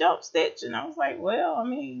cut that jump stitch? And I was like, well, I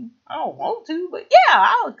mean, I don't want to, but yeah,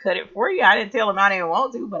 I'll cut it for you. I didn't tell him I didn't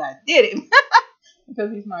want to, but I did it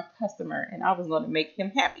because he's my customer and I was going to make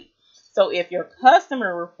him happy. So if your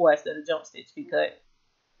customer requested a jump stitch be cut,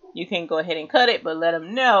 you can go ahead and cut it, but let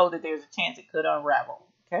them know that there's a chance it could unravel.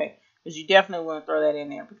 Okay, because you definitely want to throw that in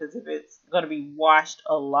there because if it's going to be washed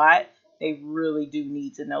a lot, they really do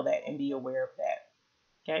need to know that and be aware of that.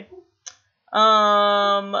 Okay.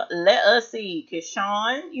 Let us see.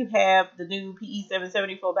 Keshawn, you have the new PE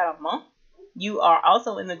 770 for about a month. You are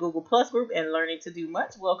also in the Google Plus group and learning to do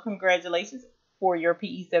much. Well, congratulations for your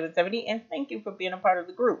PE 770 and thank you for being a part of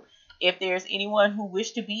the group. If there's anyone who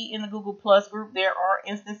wish to be in the Google Plus group, there are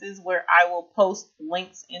instances where I will post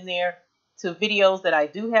links in there to videos that I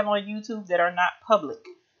do have on YouTube that are not public.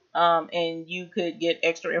 And you could get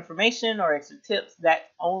extra information or extra tips that's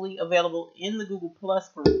only available in the Google Plus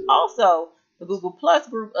group. Also, the Google Plus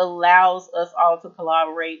group allows us all to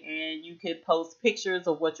collaborate and you could post pictures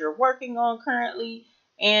of what you're working on currently.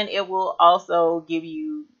 And it will also give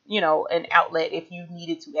you, you know, an outlet if you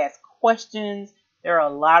needed to ask questions. There are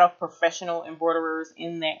a lot of professional embroiderers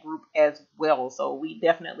in that group as well. So we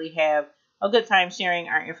definitely have a good time sharing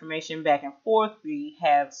our information back and forth. We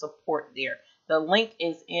have support there. The link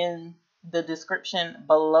is in the description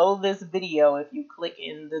below this video. If you click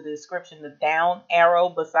in the description, the down arrow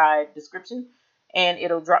beside description, and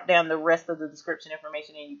it'll drop down the rest of the description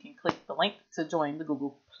information and you can click the link to join the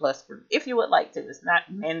Google Plus group if you would like to. It's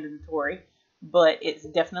not mandatory, but it's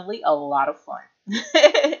definitely a lot of fun.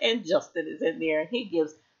 And Justin is in there and he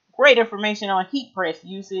gives great information on heat press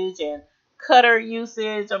usage and cutter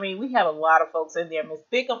usage. I mean, we have a lot of folks in there. Miss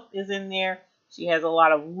Bickham is in there. She has a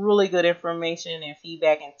lot of really good information and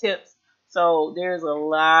feedback and tips. So there's a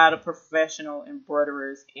lot of professional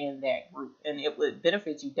embroiderers in that group. And it would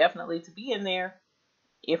benefit you definitely to be in there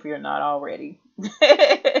if you're not already.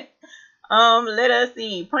 Let us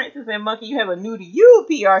see. Princess and Monkey, you have a new to you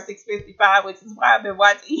PR 655, which is why I've been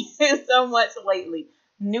watching you so much lately.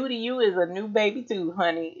 New to you is a new baby too,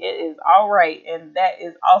 honey. It is all right, and that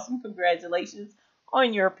is awesome. Congratulations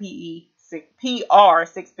on your PR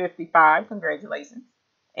 655. Congratulations.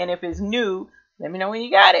 And if it's new, let me know when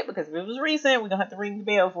you got it, because if it was recent, we're gonna have to ring the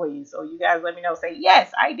bell for you. So you guys let me know. Say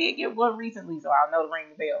yes, I did get one recently, so I'll know to ring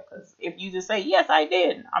the bell. Because if you just say yes, I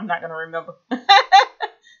did, I'm not gonna remember.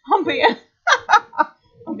 I'm being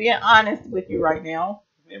I'm being honest with you right now.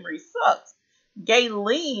 Memory sucks.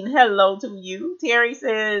 Gayleen, hello to you. Terry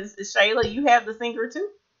says, Shayla, you have the singer too?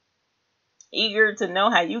 Eager to know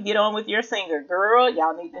how you get on with your singer. Girl,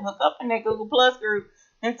 y'all need to hook up in that Google Plus group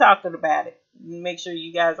and talk about it. Make sure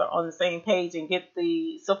you guys are on the same page and get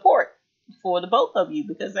the support for the both of you,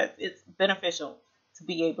 because it's beneficial to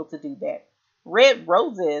be able to do that. Red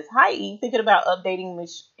Roses, hi E, thinking about updating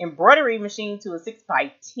embroidery machine to a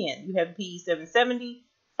 6x10. You have a PE 770,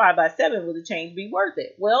 5x7. Will the change be worth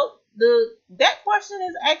it? Well, that question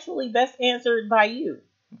is actually best answered by you.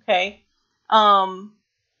 Okay.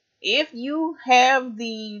 If you have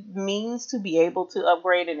the means to be able to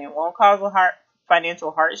upgrade and it won't cause a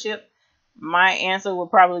financial hardship, my answer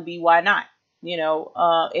would probably be why not?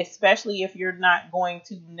 Especially if you're not going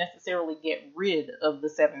to necessarily get rid of the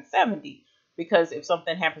 770, because if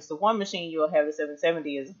something happens to one machine, you'll have the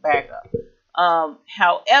 770 as a backup.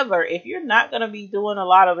 However, if you're not going to be doing a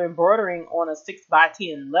lot of embroidering on a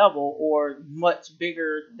 6x10 level, or much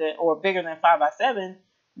bigger than 5x7,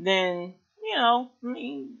 then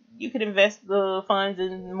you could invest the funds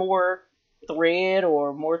in more thread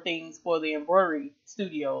or more things for the embroidery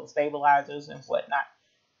studio, stabilizers and whatnot.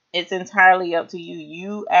 It's entirely up to you.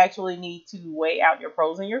 You actually need to weigh out your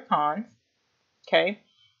pros and your cons. Okay.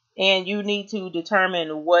 And you need to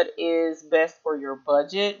determine what is best for your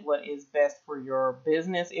budget, what is best for your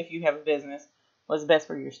business, if you have a business, what's best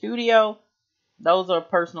for your studio. Those are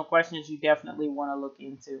personal questions you definitely want to look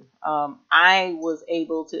into. I was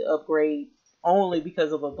able to upgrade only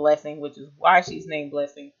because of a blessing, which is why she's named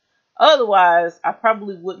Blessing. Otherwise, I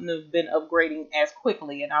probably wouldn't have been upgrading as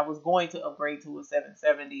quickly, and I was going to upgrade to a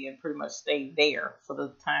 770 and pretty much stay there for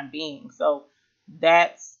the time being. So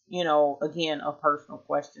that's, again, a personal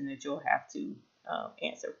question that you'll have to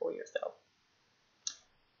answer for yourself.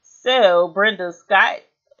 So Brenda Scott,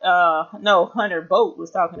 Hunter Boat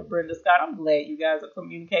was talking to Brenda Scott. I'm glad you guys are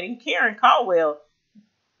communicating. Karen Caldwell,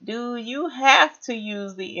 do you have to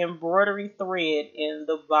use the embroidery thread in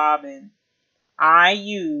the bobbin? I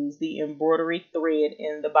use the embroidery thread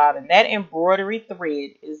in the bobbin. That embroidery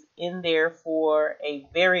thread is in there for a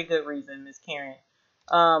very good reason, Miss Karen.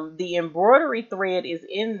 The embroidery thread is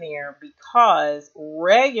in there because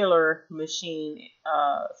regular machine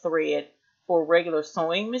thread, for regular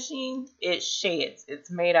sewing machine, it sheds. It's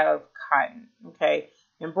made out of cotton. Okay.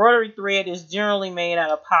 Embroidery thread is generally made out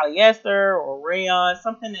of polyester or rayon,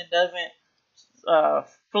 something that doesn't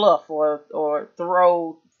fluff or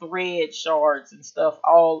throw thread shards and stuff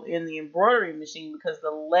all in the embroidery machine, because the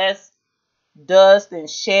less dust and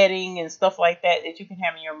shedding and stuff like that you can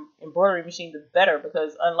have in your embroidery machine, the better.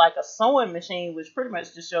 Because unlike a sewing machine, which pretty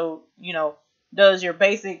much just does your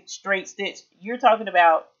basic straight stitch, you're talking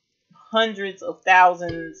about hundreds of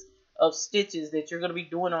thousands of stitches that you're going to be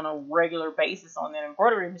doing on a regular basis on that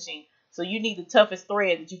embroidery machine. So you need the toughest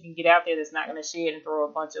thread that you can get out there that's not going to shed and throw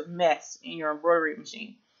a bunch of mess in your embroidery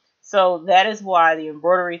machine. So that is why the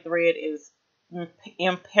embroidery thread is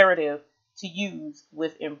imperative to use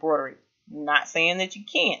with embroidery. Not saying that you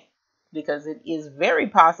can't, because it is very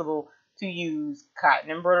possible to use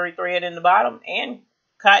cotton embroidery thread in the bottom and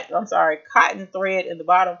cotton thread in the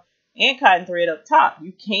bottom and cotton thread up top.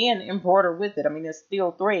 You can embroider with it. I mean, it's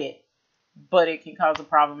still thread, but it can cause a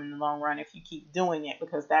problem in the long run if you keep doing it,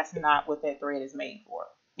 because that's not what that thread is made for.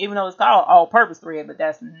 Even though it's called all-purpose thread, but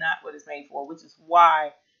that's not what it's made for, which is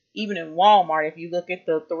why even in Walmart, if you look at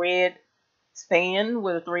the thread stand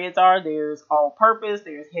where the threads are, there's all-purpose,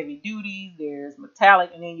 there's heavy duty, there's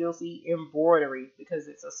metallic, and then you'll see embroidery, because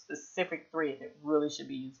it's a specific thread that really should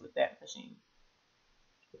be used with that machine.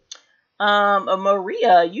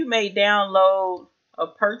 Maria, you may download a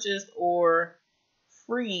purchased or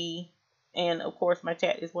free, and of course my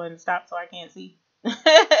chat is wanting to stop so I can't see.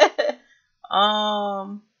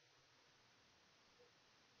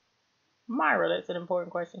 Myra, that's an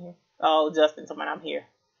important question here. Oh, Justin, someone, I'm here.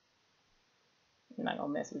 I'm not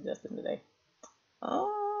gonna mess with Justin today.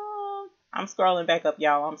 I'm scrolling back up,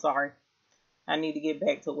 y'all. I'm sorry. I need to get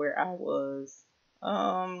back to where I was.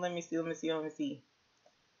 Let me see.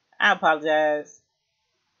 I apologize.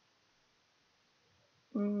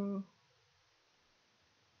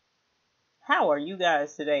 How are you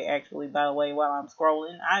guys today, actually, by the way, while I'm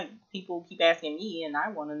scrolling? People keep asking me, and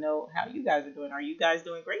I want to know how you guys are doing. Are you guys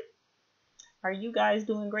doing great? Are you guys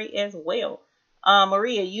doing great as well?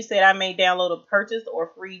 Maria, you said I may download a purchased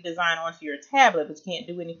or free design onto your tablet, but you can't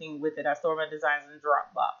do anything with it. I store my designs in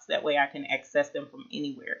Dropbox. That way I can access them from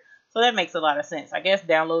anywhere. So that makes a lot of sense. I guess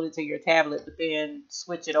download it to your tablet, but then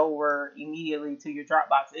switch it over immediately to your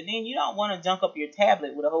Dropbox. And then you don't want to junk up your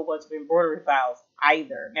tablet with a whole bunch of embroidery files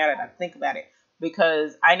either, now that I think about it.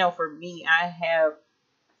 Because I know for me, I have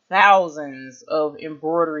thousands of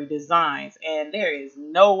embroidery designs, and there is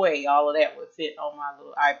no way all of that would fit on my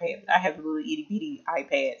little iPad. I have a little itty bitty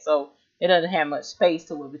iPad, so it doesn't have much space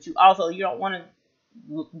to it. But you don't want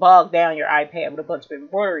to bog down your iPad with a bunch of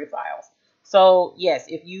embroidery files. So yes,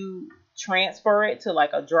 if you transfer it to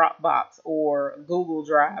like a Dropbox or Google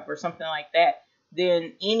Drive or something like that,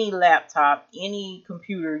 then any laptop, any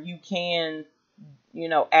computer, you can,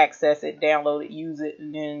 access it, download it, use it,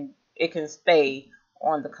 and then it can stay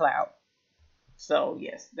on the cloud. So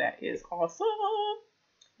yes, that is awesome.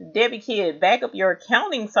 Debbie Kid, back up your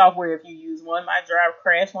accounting software if you use one. My drive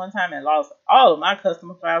crashed one time and lost all of my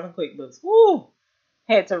customer files in QuickBooks. Woo!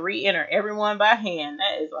 Had to re-enter everyone by hand.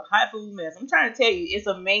 That is a hot food mess. I'm trying to tell you, it's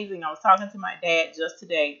amazing. I was talking to my dad just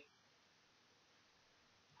today,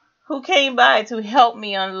 who came by to help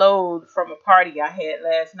me unload from a party I had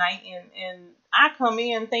last night. And I come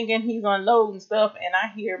in thinking he's unloading stuff, and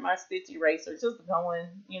I hear my stitch eraser just going,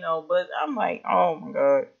 but I'm like, oh my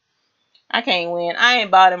God, I can't win. I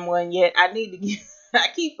ain't bought him one yet. I need to get, I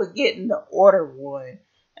keep forgetting to order one.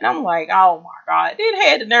 And I'm like, oh my God. Then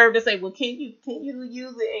had the nerve to say, well, can you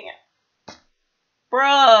use it?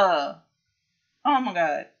 Bruh. Oh my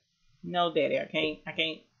God. No, Daddy, I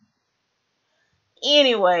can't.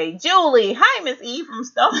 Anyway, Julie, hi, Miss E from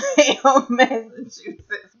Stoneham,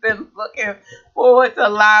 Massachusetts. Been looking forward to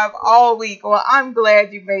live all week. Well, I'm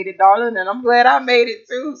glad you made it, darling, and I'm glad I made it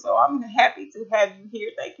too. So I'm happy to have you here.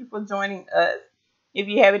 Thank you for joining us. If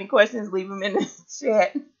you have any questions, leave them in the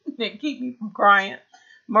chat and keep me from crying.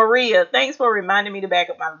 Maria, thanks for reminding me to back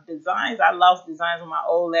up my designs. I lost designs when my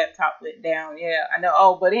old laptop went down. Yeah, I know.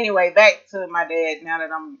 Oh, but anyway, back to my dad. Now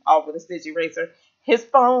that I'm off with a stitch eraser. His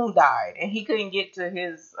phone died, and he couldn't get to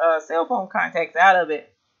his cell phone contacts out of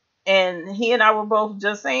it. And he and I were both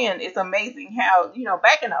just saying, it's amazing how,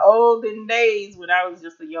 back in the olden days when I was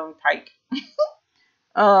just a young tyke,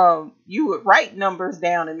 you would write numbers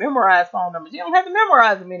down and memorize phone numbers. You don't have to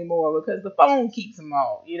memorize them anymore because the phone keeps them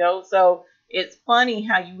all, So it's funny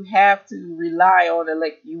how you have to rely on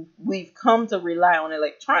we've come to rely on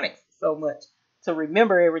electronics so much to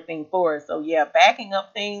remember everything for us. So yeah, backing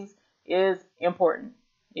up things is important.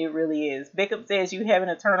 It really is. Bickup says you have an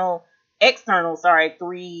external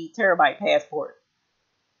 3 terabyte passport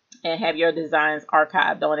and have your designs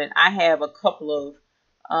archived on it. I have a couple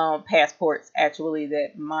of passports actually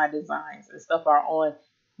that my designs and stuff are on.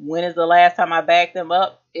 When is the last time I backed them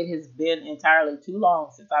up? It has been entirely too long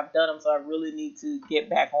since I've done them, so I really need to get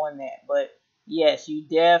back on that. But yes, you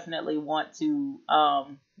definitely want to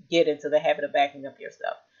get into the habit of backing up your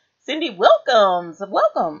stuff. Cindy,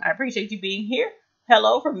 welcome. I appreciate you being here.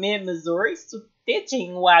 Hello from mid-Missouri,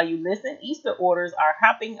 stitching while you listen. Easter orders are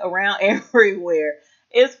hopping around everywhere.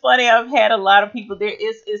 It's funny, I've had a lot of people there.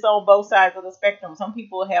 It's on both sides of the spectrum. Some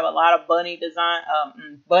people have a lot of bunny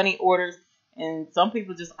orders, and some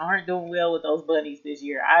people just aren't doing well with those bunnies this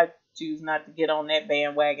year. I choose not to get on that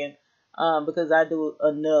bandwagon because I do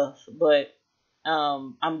enough. But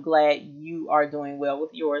I'm glad you are doing well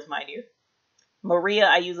with yours, my dear. Maria,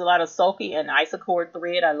 I use a lot of Sulky and Isacord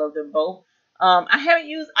thread. I love them both. I haven't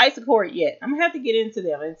used Isacord yet. I'm gonna have to get into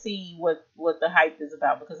them and see what the hype is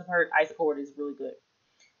about because I've heard Isacord is really good.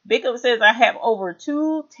 Bickup says I have over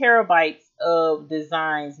 2 terabytes of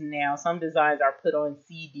designs now. Some designs are put on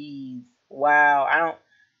CDs. Wow,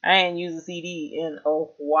 I ain't used a CD in a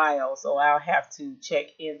while, so I'll have to check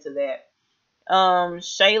into that.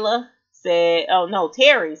 Shayla said,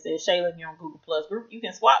 Terry said, Shayla, you're on Google Plus group. You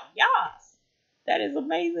can swap. Yas. That is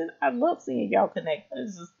amazing. I love seeing y'all connect.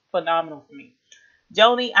 This is phenomenal for me.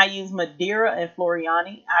 Joni, I use Madeira and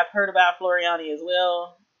Floriani. I've heard about Floriani as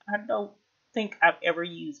well. I don't think I've ever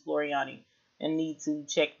used Floriani and need to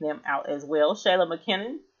check them out as well. Shayla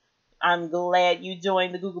McKinnon, I'm glad you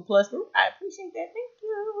joined the Google Plus group. I appreciate that. Thank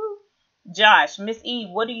you. Josh, Miss E,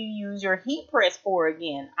 what do you use your heat press for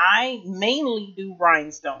again? I mainly do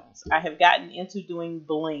rhinestones. I have gotten into doing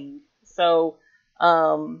bling. So,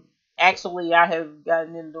 actually, I have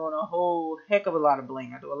gotten into doing a whole heck of a lot of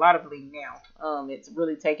bling. I do a lot of bling now. It's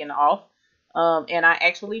really taken off. And I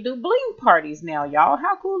actually do bling parties now, y'all.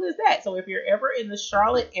 How cool is that? So if you're ever in the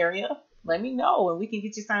Charlotte area, let me know and we can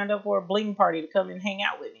get you signed up for a bling party to come and hang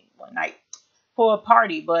out with me one night for a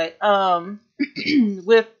party. But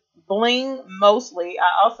with bling mostly.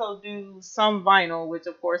 I also do some vinyl, which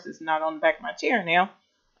of course is not on the back of my chair now.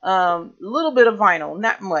 A little bit of vinyl,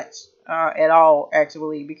 not much at all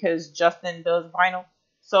actually, because Justin does vinyl.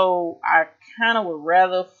 So I kind of would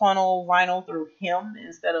rather funnel vinyl through him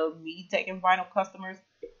instead of me taking vinyl customers.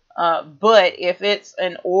 But if it's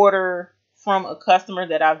an order from a customer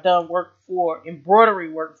that I've done embroidery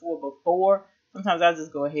work for before, sometimes I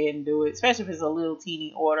just go ahead and do it, especially if it's a little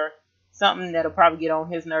teeny order, something that'll probably get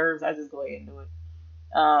on his nerves. I just go ahead and do it.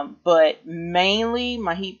 But mainly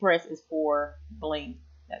my heat press is for bling.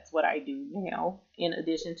 That's what I do now, in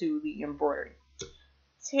addition to the embroidery.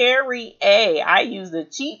 Terry A. I use the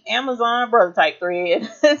cheap Amazon brother type thread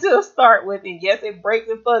to start with, and yes, it breaks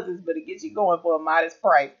and fuzzes, but it gets you going for a modest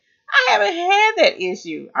price. I haven't had that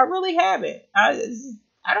issue. I really haven't. I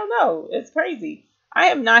don't know. It's crazy. I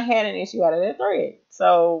have not had an issue out of that thread.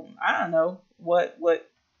 So I don't know what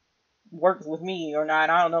works with me or not.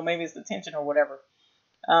 I don't know. Maybe it's the tension or whatever.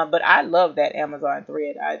 But I love that Amazon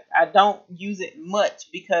thread. I don't use it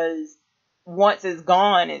much because once it's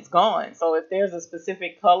gone, it's gone. So if there's a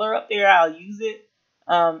specific color up there, I'll use it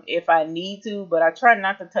if I need to. But I try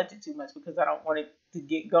not to touch it too much because I don't want it to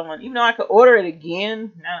get going. Even though I could order it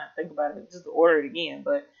again. Now I think about it, just order it again.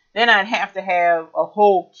 But then I'd have to have a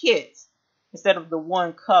whole kit instead of the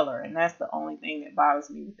one color. And that's the only thing that bothers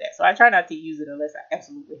me with that. So I try not to use it unless I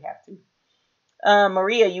absolutely have to.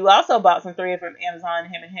 Maria, you also bought some thread from Amazon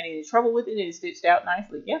and haven't had any trouble with it. It is stitched out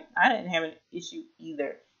nicely. Yeah, I didn't have an issue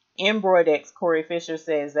either. Embroidex, Corey Fisher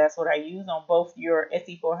says, that's what I use on both your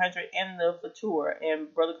SE400 and the Futura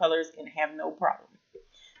and brother colors and have no problem.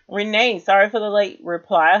 Renee, sorry for the late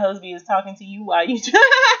reply. Husband is talking to you while you...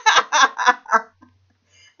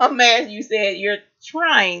 I'm mad you said you're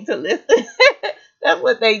trying to listen. That's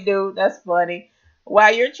what they do. That's funny.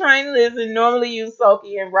 While you're trying to listen, normally use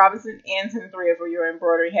Sulky and Robinson Anson thread for your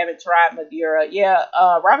embroidery. Haven't tried Madeira. Yeah,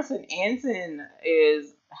 Robinson Anson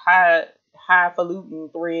is highfalutin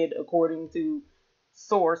thread according to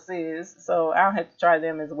sources. So I'll have to try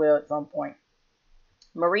them as well at some point.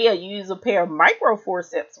 Maria, you use a pair of micro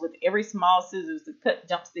forceps with every small scissors to cut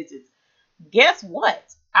jump stitches. Guess what?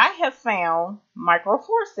 I have found micro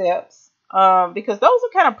forceps because those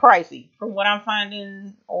are kind of pricey from what I'm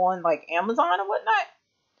finding on like Amazon and whatnot.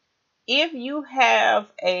 If you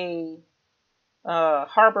have a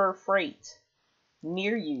Harbor Freight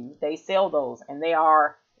near you, they sell those and they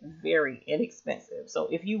are very inexpensive. So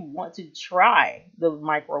if you want to try the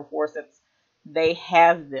micro forceps, they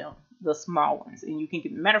have them, the small ones, and you can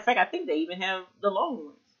get. Matter of fact, I think they even have the long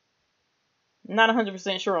ones. Not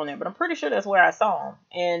 100% sure on that, but I'm pretty sure that's where I saw them.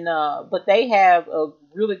 And but they have a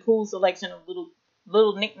really cool selection of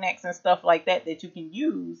little knickknacks and stuff like that that you can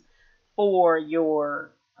use for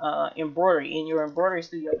your embroidery in your embroidery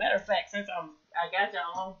studio. Matter of fact, since I got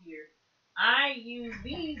y'all on here, I use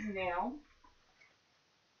these now.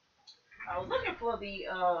 I was looking for the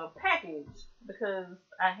package because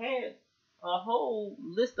I had a whole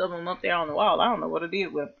list of them up there on the wall. I don't know what I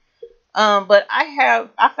did with them. But I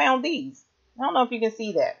found these. I don't know if you can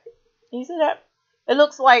see that. Can you see that? It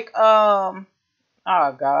looks like, oh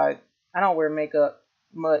God, I don't wear makeup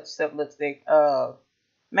much except lipstick.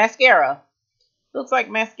 Mascara. Looks like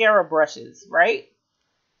mascara brushes, right?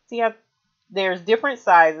 See how there's different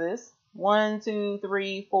sizes. 1, 2,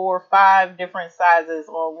 3, 4, 5 different sizes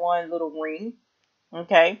on one little ring.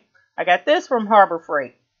 Okay. I got this from Harbor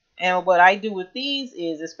Freight. And what I do with these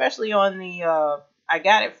is, especially on the, I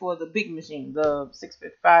got it for the big machine, the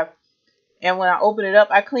 655. And when I open it up,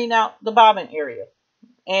 I clean out the bobbin area.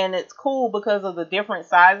 And it's cool because of the different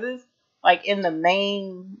sizes. Like in the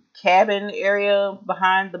main cabin area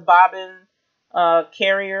behind the bobbin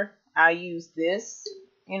carrier, I use this,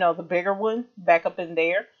 the bigger one back up in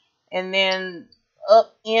there. And then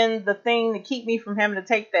up in the thing to keep me from having to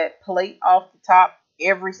take that plate off the top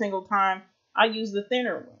every single time, I use the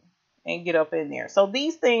thinner one and get up in there. So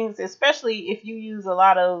these things, especially if you use a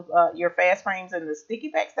lot of your fast frames and the sticky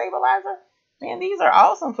back stabilizer, man, these are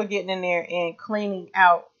awesome for getting in there and cleaning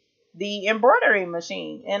out the embroidery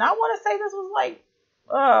machine. And I want to say this was like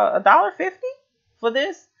 $1.50 for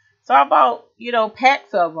this. So I bought,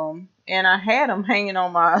 packs of them, and I had them hanging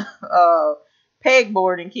on my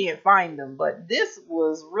pegboard and can't find them. But this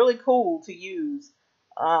was really cool to use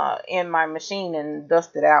in my machine and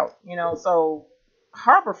dust it out. So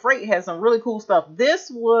Harbor Freight has some really cool stuff. This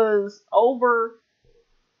was over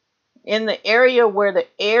in the area where the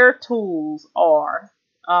air tools are.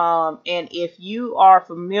 And if you are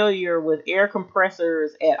familiar with air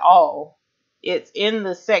compressors at all, it's in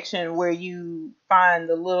the section where you find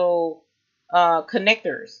the little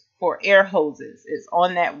connectors for air hoses. It's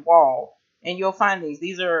on that wall, and you'll find these.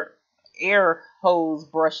 These are air hose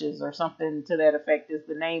brushes or something to that effect is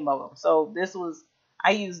the name of them. So this was,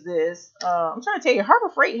 I used this. I'm trying to tell you, Harbor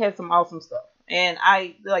Freight had some awesome stuff. And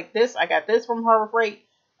I like this. I got this from Harbor Freight.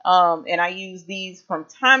 And I use these from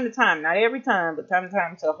time to time, not every time, but time to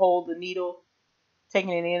time to hold the needle,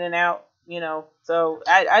 taking it in and out, you know. So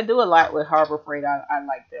I do a lot with Harbor Freight. I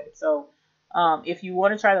like them. So if you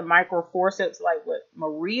want to try the micro forceps like what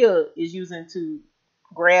Maria is using to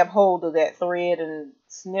grab hold of that thread and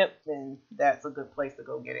snip, then that's a good place to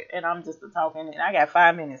go get it. And I'm just talking, and I got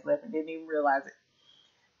 5 minutes left and didn't even realize it.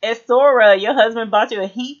 Estora, your husband bought you a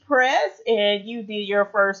heat press and you did your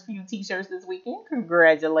first few t-shirts this weekend.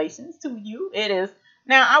 Congratulations to you. It is.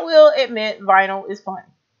 Now, I will admit vinyl is fun.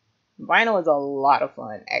 Vinyl is a lot of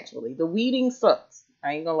fun, actually. The weeding sucks.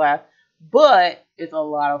 I ain't gonna lie. But it's a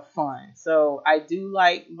lot of fun. So I do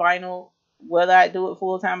like vinyl. Whether I do it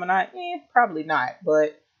full time or not, probably not.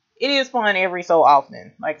 But it is fun every so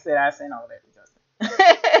often. Like I said, I sent all that to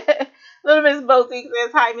Justin. Little Miss Boutique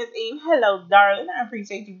says, hi, Miss Eve. Hello, darling. I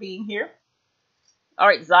appreciate you being here.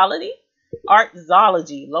 Artzology,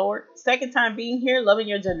 Lord. Second time being here. Loving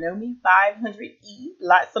your Janome 500E.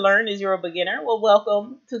 Lots to learn as you're a beginner. Well,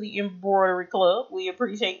 welcome to the Embroidery Club. We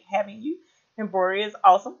appreciate having you. Embroidery is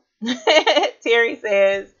awesome. Terry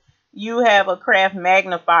says, you have a craft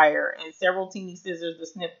magnifier and several teeny scissors to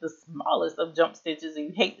snip the smallest of jump stitches. And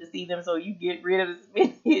you hate to see them, so you get rid of as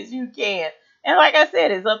many as you can. And like I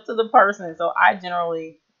said, it's up to the person. So I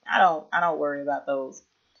don't worry about those.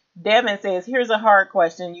 Devin says, here's a hard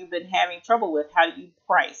question you've been having trouble with. How do you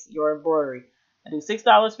price your embroidery? I do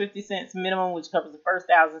 $6.50 minimum, which covers the first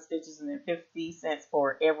 1,000 stitches, and then 50 cents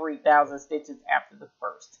for every 1,000 stitches after the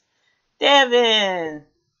first. Devin,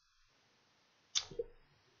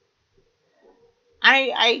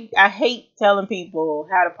 I hate telling people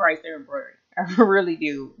how to price their embroidery. I really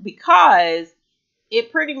do, because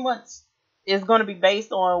it pretty much is going to be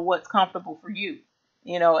based on what's comfortable for you,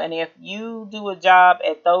 you know. And if you do a job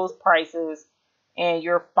at those prices and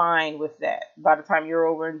you're fine with that, by the time you're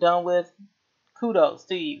over and done with, kudos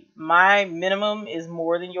to you. My minimum is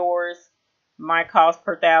more than yours. My cost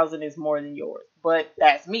per 1,000 is more than yours, but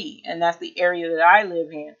that's me, and that's the area that I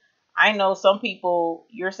live in. I know some people,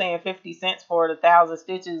 you're saying 50 cents for the 1,000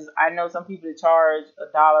 stitches. I know some people that charge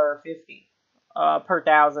 $1.50 per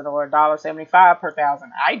 1,000 or $1.75 per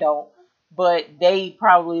 1,000. I don't, but they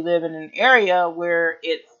probably live in an area where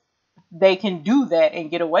they can do that and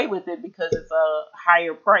get away with it because it's a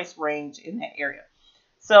higher price range in that area.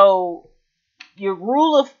 So your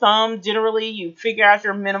rule of thumb, generally, you figure out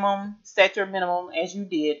your minimum, set your minimum as you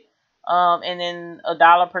did, and then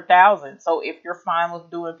 $1 per 1,000. So if you're fine with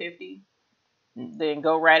doing 50, then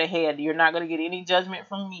go right ahead. You're not going to get any judgment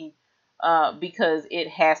from me because it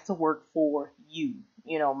has to work for you.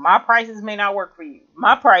 You know, my prices may not work for you.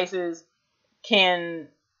 My prices can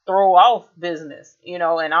throw off business, you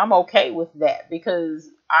know, and I'm okay with that because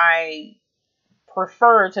I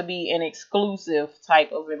prefer to be an exclusive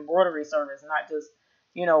type of embroidery service, not just,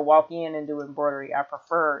 you know, walk in and do embroidery. I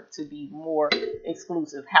prefer to be more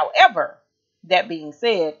exclusive. However, that being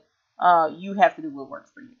said, you have to do what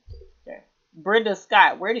works for you. Okay. Brenda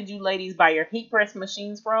Scott, where did you ladies buy your heat press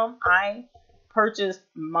machines from? I purchased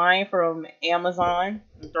mine from Amazon,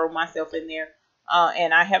 and throw myself in there.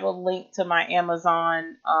 And I have a link to my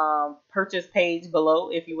Amazon purchase page below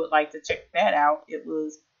if you would like to check that out. It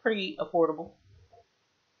was pretty affordable.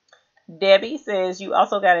 Debbie says, you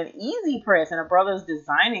also got an easy press and a brother's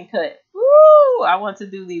design and cut. Woo! I want to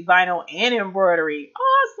do the vinyl and embroidery.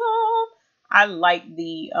 Awesome! I like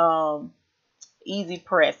the easy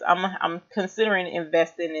press. I'm considering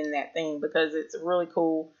investing in that thing because it's really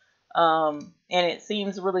cool. And it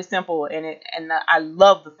seems really simple, and I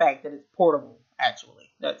love the fact that it's portable. Actually,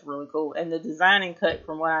 that's really cool. And the design and cut,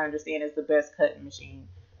 from what I understand, is the best cutting machine,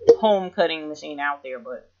 home cutting machine out there,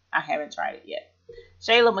 but I haven't tried it yet.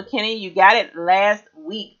 Shayla McKinney, you got it last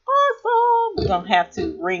week. Awesome. We're going to have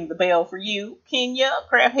to ring the bell for you. Kenya,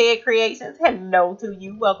 Craft Head Creations, hello to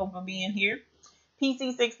you. Welcome for being here.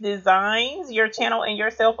 PC6 Designs, your channel and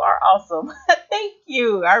yourself are awesome. Thank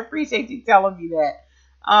you. I appreciate you telling me that.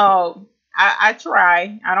 I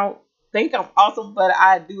try. I don't think I'm awesome, but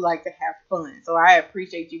I do like to have fun. So I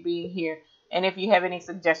appreciate you being here. And if you have any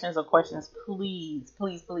suggestions or questions, please,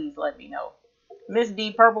 please, please let me know. Miss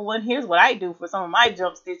D Purple One, here's what I do for some of my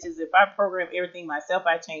jump stitches. If I program everything myself,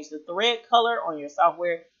 I change the thread color on your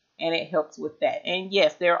software, and it helps with that. And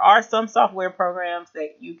yes, there are some software programs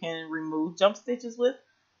that you can remove jump stitches with.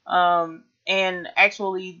 And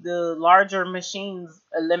actually, the larger machines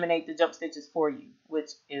eliminate the jump stitches for you, which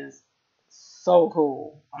is so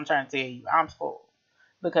cool. I'm trying to tell you, I'm full.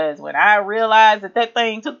 Because when I realized that that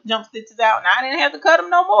thing took jump stitches out and I didn't have to cut them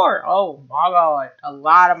no more, oh my God, a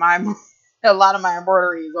lot of my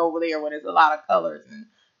embroidery is over there when it's a lot of colors and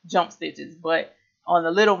jump stitches. But on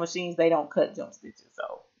the little machines, they don't cut jump stitches.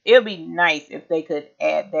 So it'd be nice if they could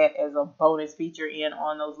add that as a bonus feature in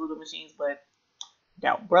on those little machines, but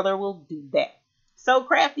doubt brother will do that. So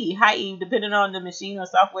crafty, hi Eve, depending on the machine or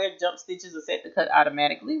software, jump stitches are set to cut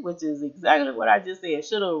automatically, which is exactly what I just said.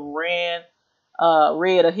 Should have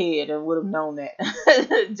read ahead and would have known that.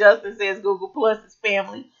 Justin says Google Plus is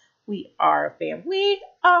family. We are a family. We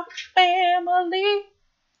are family.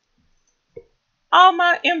 All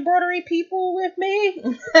my embroidery people with me.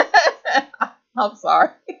 I'm sorry.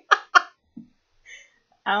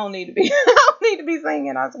 I don't need to be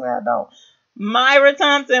singing. I swear I don't. Myra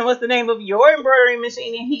Thompson, what's the name of your embroidery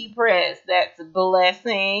machine and heat press? That's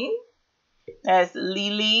Blessing. That's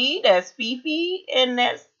Lily. That's Fifi. And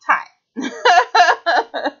that's Ty.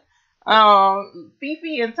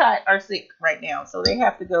 Fifi and Ty are sick right now, so they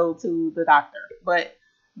have to go to the doctor. But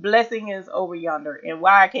Blessing is over yonder. And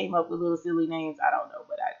why I came up with little silly names, I don't know.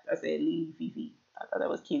 But I said Lily, Fifi. I thought that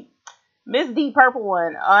was cute. Miss D Purple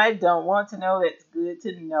One, I don't want to know. That's good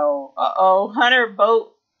to know. Uh-oh. Hunter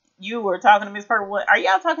Boat, you were talking to Miss Purple One. Are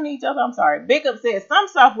y'all talking to each other? I'm sorry. Big Up says some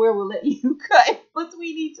software will let you cut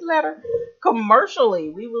between each letter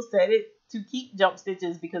commercially. We will set it to keep jump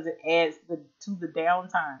stitches because it adds to the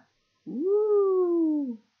downtime.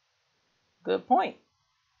 Ooh. Good point.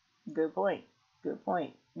 Good point. Good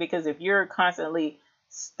point. Because if you're constantly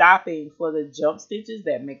stopping for the jump stitches,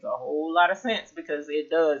 that makes a whole lot of sense because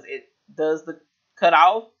it does the cut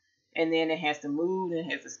off and then it has to move and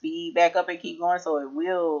it has to speed back up and keep going, so it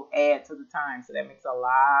will add to the time. So that makes a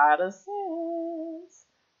lot of sense.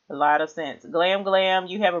 A lot of sense. Glam,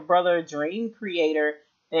 you have a brother, Dream Creator,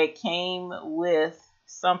 that came with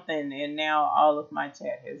something, and now all of my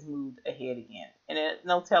chat has moved ahead again. And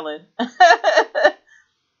no telling.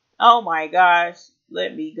 Oh my gosh.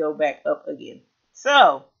 Let me go back up again.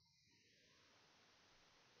 So,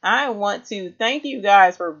 I want to thank you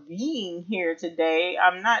guys for being here today.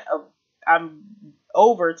 I'm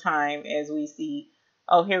overtime as we see.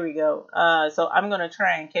 Oh, here we go. So I'm going to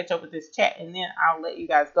try and catch up with this chat and then I'll let you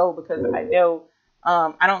guys go because I know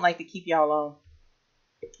I don't like to keep y'all on.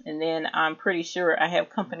 And then I'm pretty sure I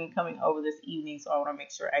have company coming over this evening, so I want to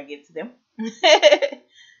make sure I get to them.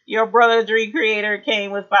 Your brother Dream Creator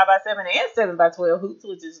came with 5x7 and 7x12 hoops,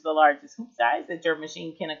 which is the largest hoop size that your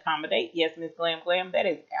machine can accommodate. Yes, Miss Glam, that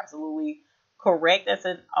is absolutely correct. That's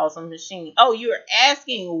an awesome machine. Oh, you're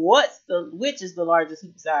asking which is the largest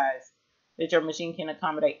hoop size that your machine can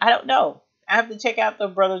accommodate? I don't know. I have to check out the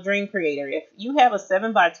brother Dream Creator. If you have a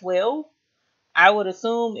 7x12, I would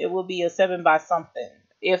assume it will be a 7 by something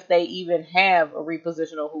if they even have a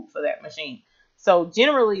repositional hoop for that machine. So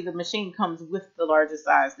generally the machine comes with the largest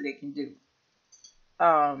size that it can do.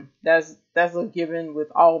 That's a given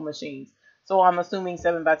with all machines. So I'm assuming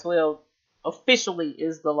 7 by 12 officially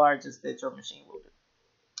is the largest that your machine will do.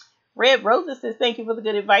 Red Rosa says, thank you for the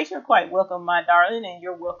good advice. You're quite welcome, my darling, and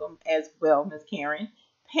you're welcome as well, Miss Karen.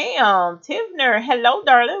 Pam Tivner, hello,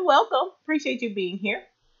 darling. Welcome. Appreciate you being here.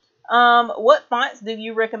 What fonts do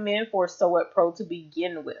you recommend for Sew It Pro to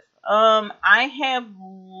begin with? I have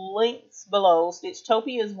links below.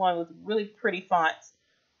 Stitchtopia is one with really pretty fonts.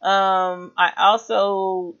 I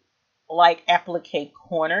also like Applique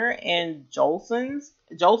Corner and Jolson's.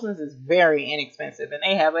 Jolson's is very inexpensive and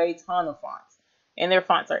they have a ton of fonts. And their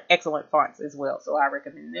fonts are excellent fonts as well. So I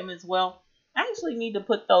recommend them as well. I actually need to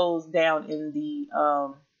put those down in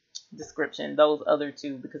the description, those other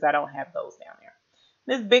two, because I don't have those down there.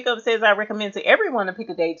 Miss Bickup says, I recommend to everyone to pick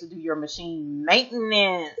a day to do your machine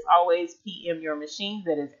maintenance. Always PM your machine.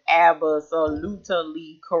 That is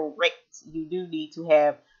absolutely correct. You do need to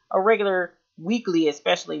have a regular weekly,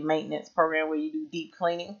 especially maintenance program where you do deep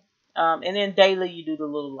cleaning. And then daily, you do the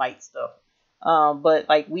little light stuff. But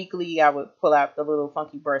like weekly, I would pull out the little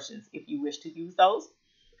funky brushes if you wish to use those.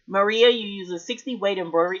 Maria, you use a 60 weight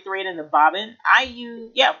embroidery thread in the bobbin. I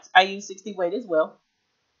use 60 weight as well.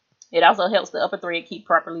 It also helps the upper thread keep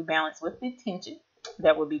properly balanced with the tension.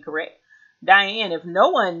 That would be correct. Diane, if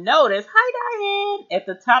no one noticed, hi Diane. At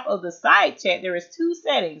the top of the side chat, there is 2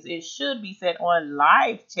 settings. It should be set on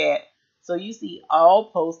live chat, so you see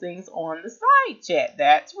all postings on the side chat.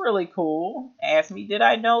 That's really cool. Ask me, did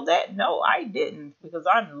I know that? No, I didn't, because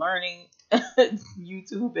I'm learning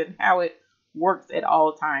YouTube and how it works at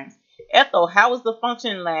all times. Ethel, how was the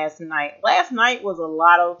function last night? Last night was a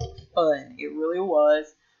lot of fun. It really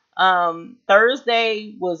was.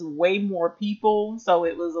 Thursday was way more people, so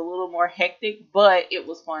it was a little more hectic, but it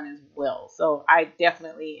was fun as well. So I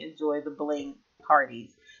definitely enjoy the bling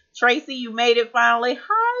parties. Tracy, you made it finally.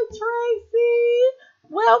 Hi, Tracy.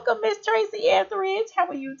 Welcome, Miss Tracy Etheridge. How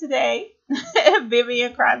are you today?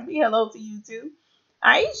 Vivian Crosby, hello to you too.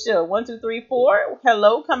 Aisha, 1234,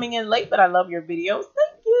 hello, coming in late, but I love your videos.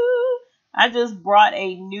 Thank you. I just brought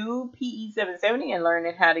a new PE770 and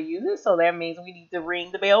learning how to use it, so that means we need to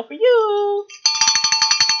ring the bell for you.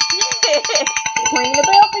 Ring the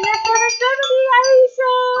bell for your 770,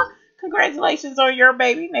 Aisha. Congratulations on your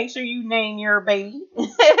baby. Make sure you name your baby.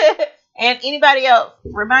 And anybody else,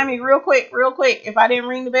 remind me real quick, if I didn't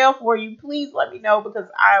ring the bell for you, please let me know because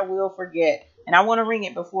I will forget. And I want to ring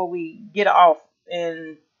it before we get off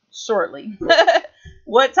and shortly.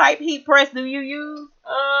 What type heat press do you use?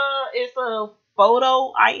 It's a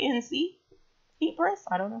Photo INC heat press.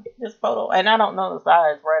 I don't know, just Photo, and I don't know the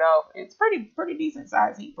size right off. It's pretty decent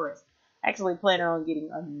size heat press. Actually planning on getting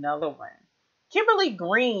another one. Kimberly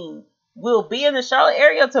Green will be in the Charlotte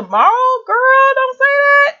area tomorrow. Girl, don't say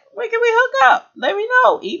that. When can we hook up? Let me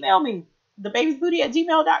know. Email me,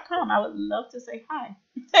 thebabiesbooty@gmail.com. I would love to say hi.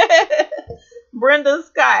 Brenda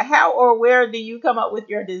Scott, how or where do you come up with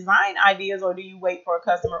your design ideas, or do you wait for a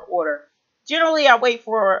customer order? Generally, I wait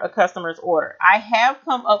for a customer's order. I have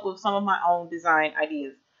come up with some of my own design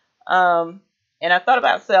ideas. And I thought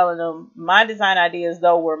about selling them. My design ideas,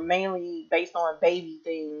 though, were mainly based on baby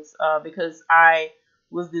things because I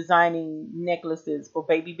was designing necklaces for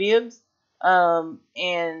baby bibs. And,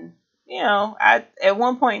 you know, I at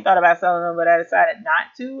one point thought about selling them, but I decided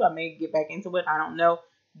not to. I may get back into it. I don't know.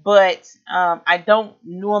 But I don't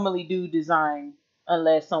normally do design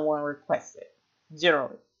unless someone requests it,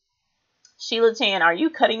 generally. Sheila Chan, are you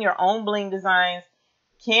cutting your own bling designs?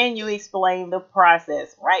 Can you explain the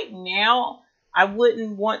process? Right now, I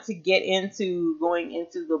wouldn't want to get into going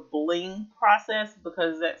into the bling process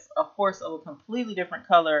because that's a horse of a completely different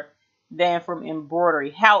color than from embroidery.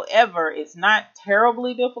 However, it's not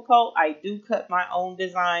terribly difficult. I do cut my own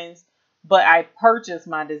designs, but I purchase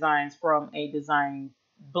my designs from a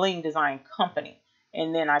bling design company,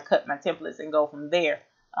 and then I cut my templates and go from there.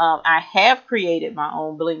 I have created my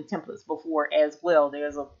own bling templates before as well.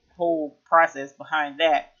 There's a whole process behind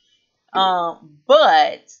that.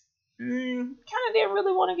 But kind of didn't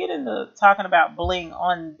really want to get into talking about bling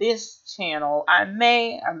on this channel. I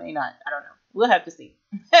may not. I don't know. We'll have to see.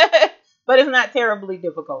 But it's not terribly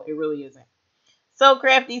difficult. It really isn't. So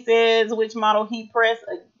Crafty says, which model heat press?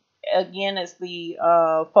 Again, it's the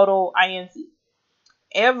Photo INC.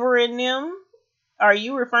 Everinem, are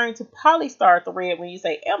you referring to Polystar thread when you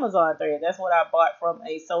say Amazon thread? That's what I bought from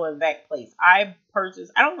a sew and vac place. I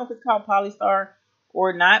purchased, I don't know if it's called Polystar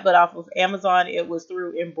or not, but off of Amazon, it was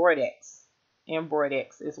through Embroidex.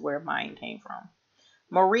 Embroidex is where mine came from.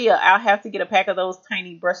 Maria, I'll have to get a pack of those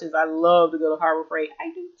tiny brushes. I love to go to Harbor Freight.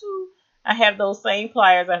 I do too. I have those same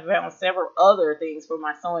pliers. I've found several other things for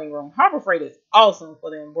my sewing room. Harbor Freight is awesome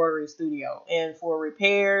for the embroidery studio and for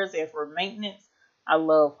repairs and for maintenance. I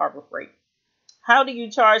love Harbor Freight. How do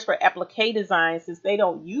you charge for applique designs since they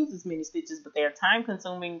don't use as many stitches, but they are time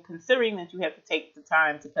consuming considering that you have to take the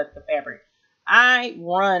time to cut the fabric? I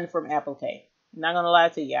run from applique. I'm not going to lie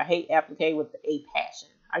to you. I hate applique with a passion.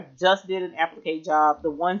 I just did an applique job.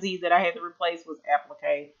 The onesie that I had to replace was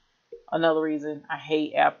applique. Another reason I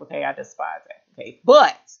hate applique. I despise applique.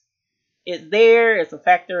 But it's there. It's a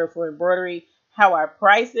factor for embroidery. How I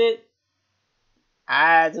price it,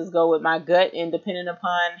 I just go with my gut, and depending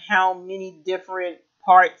upon how many different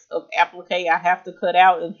parts of applique I have to cut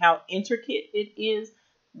out and how intricate it is,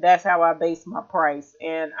 that's how I base my price.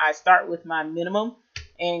 And I start with my minimum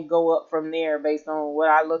and go up from there based on what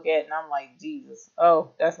I look at. And I'm like, Jesus,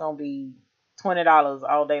 oh, that's going to be $20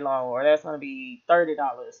 all day long, or that's going to be $30,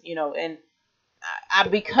 you know. And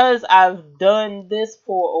because I've done this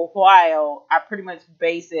for a while, I pretty much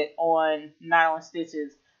base it on not on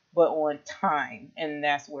stitches, but on time. And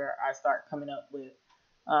that's where I start coming up with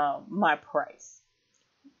my price.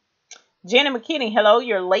 Janet McKinney, hello,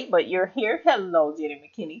 you're late, but you're here. Hello, Janet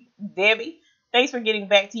McKinney. Debbie, thanks for getting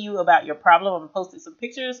back to you about your problem. I'm posting some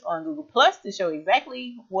pictures on Google Plus to show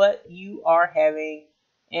exactly what you are having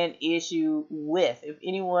an issue with. If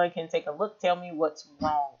anyone can take a look, tell me what's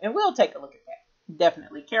wrong, and we'll take a look at that.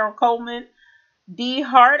 Definitely. Carol Coleman, D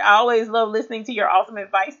Hart, I always love listening to your awesome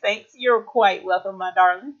advice. Thanks. You're quite welcome, my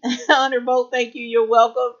darling. Underbolt, thank you. You're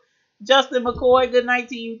welcome. Justin McCoy, good night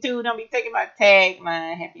to you too. Don't be taking my tag,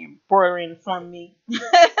 my happy embroidering from me.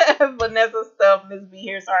 Vanessa Stuff, Miss B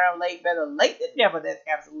here. Sorry I'm late. Better late than never. That's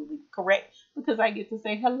absolutely correct because I get to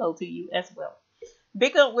say hello to you as well.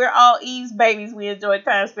 Bickup, we're all Eve's babies. We enjoy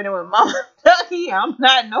time spending with Mama Ducky. I'm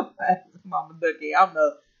not nobody's Mama Ducky. I'm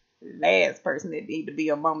the last person that need to be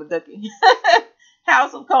a Mama Ducky.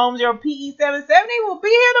 House of Combs, your PE770 will be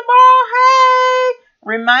here tomorrow. Hey,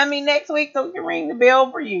 remind me next week so we can ring the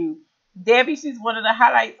bell for you. Debbie, she's one of the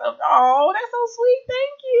highlights of. Oh, that's so sweet.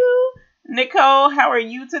 Thank you. Nicole, how are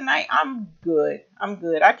you tonight? I'm good. I'm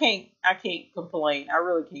good. I can't complain. I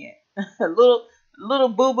really can't. a little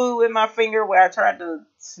boo boo in my finger where I tried to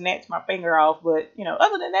snatch my finger off, but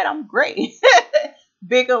other than that, I'm great.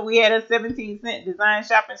 Bigger, we had a 17-cent design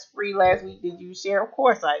shopping spree last week. Did you share? Of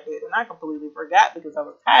course I did, and I completely forgot because I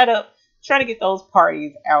was tied up trying to get those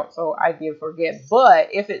parties out, so I did forget. But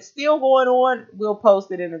if it's still going on, we'll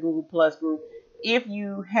post it in the Google Plus group if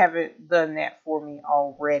you haven't done that for me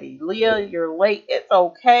already. Leah, you're late. It's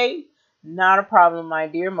okay. Not a problem, my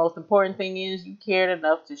dear. Most important thing is you cared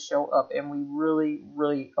enough to show up, and we really,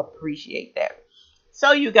 really appreciate that.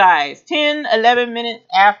 So you guys, 10, 11 minutes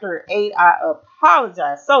after 8, I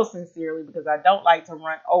apologize so sincerely because I don't like to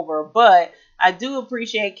run over, but I do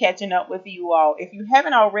appreciate catching up with you all. If you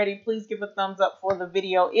haven't already, please give a thumbs up for the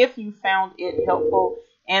video if you found it helpful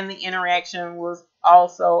and the interaction was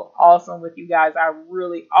also awesome with you guys. I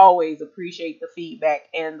really always appreciate the feedback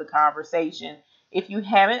and the conversation. If you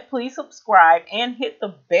haven't, please subscribe and hit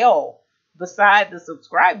the bell beside the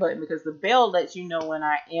subscribe button because the bell lets you know when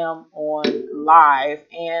I am on live,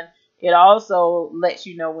 and it also lets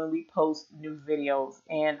you know when we post new videos,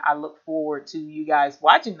 and I look forward to you guys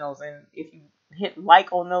watching those. And if you hit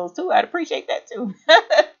like on those too, I'd appreciate that too.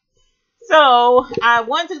 So I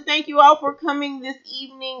want to thank you all for coming this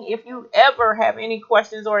evening. If you ever have any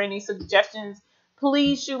questions or any suggestions,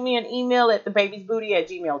 please shoot me an email at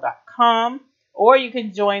thebabiesbooty@gmail.com. Or you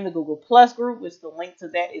can join the Google Plus group, which the link to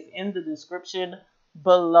that is in the description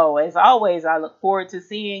below. As always, I look forward to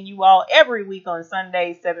seeing you all every week on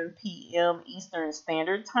Sunday, 7 p.m. Eastern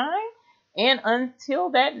Standard Time. And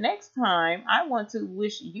until that next time, I want to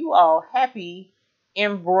wish you all happy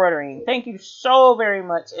embroidering. Thank you so very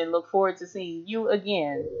much and look forward to seeing you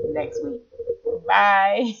again next week.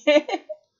 Bye.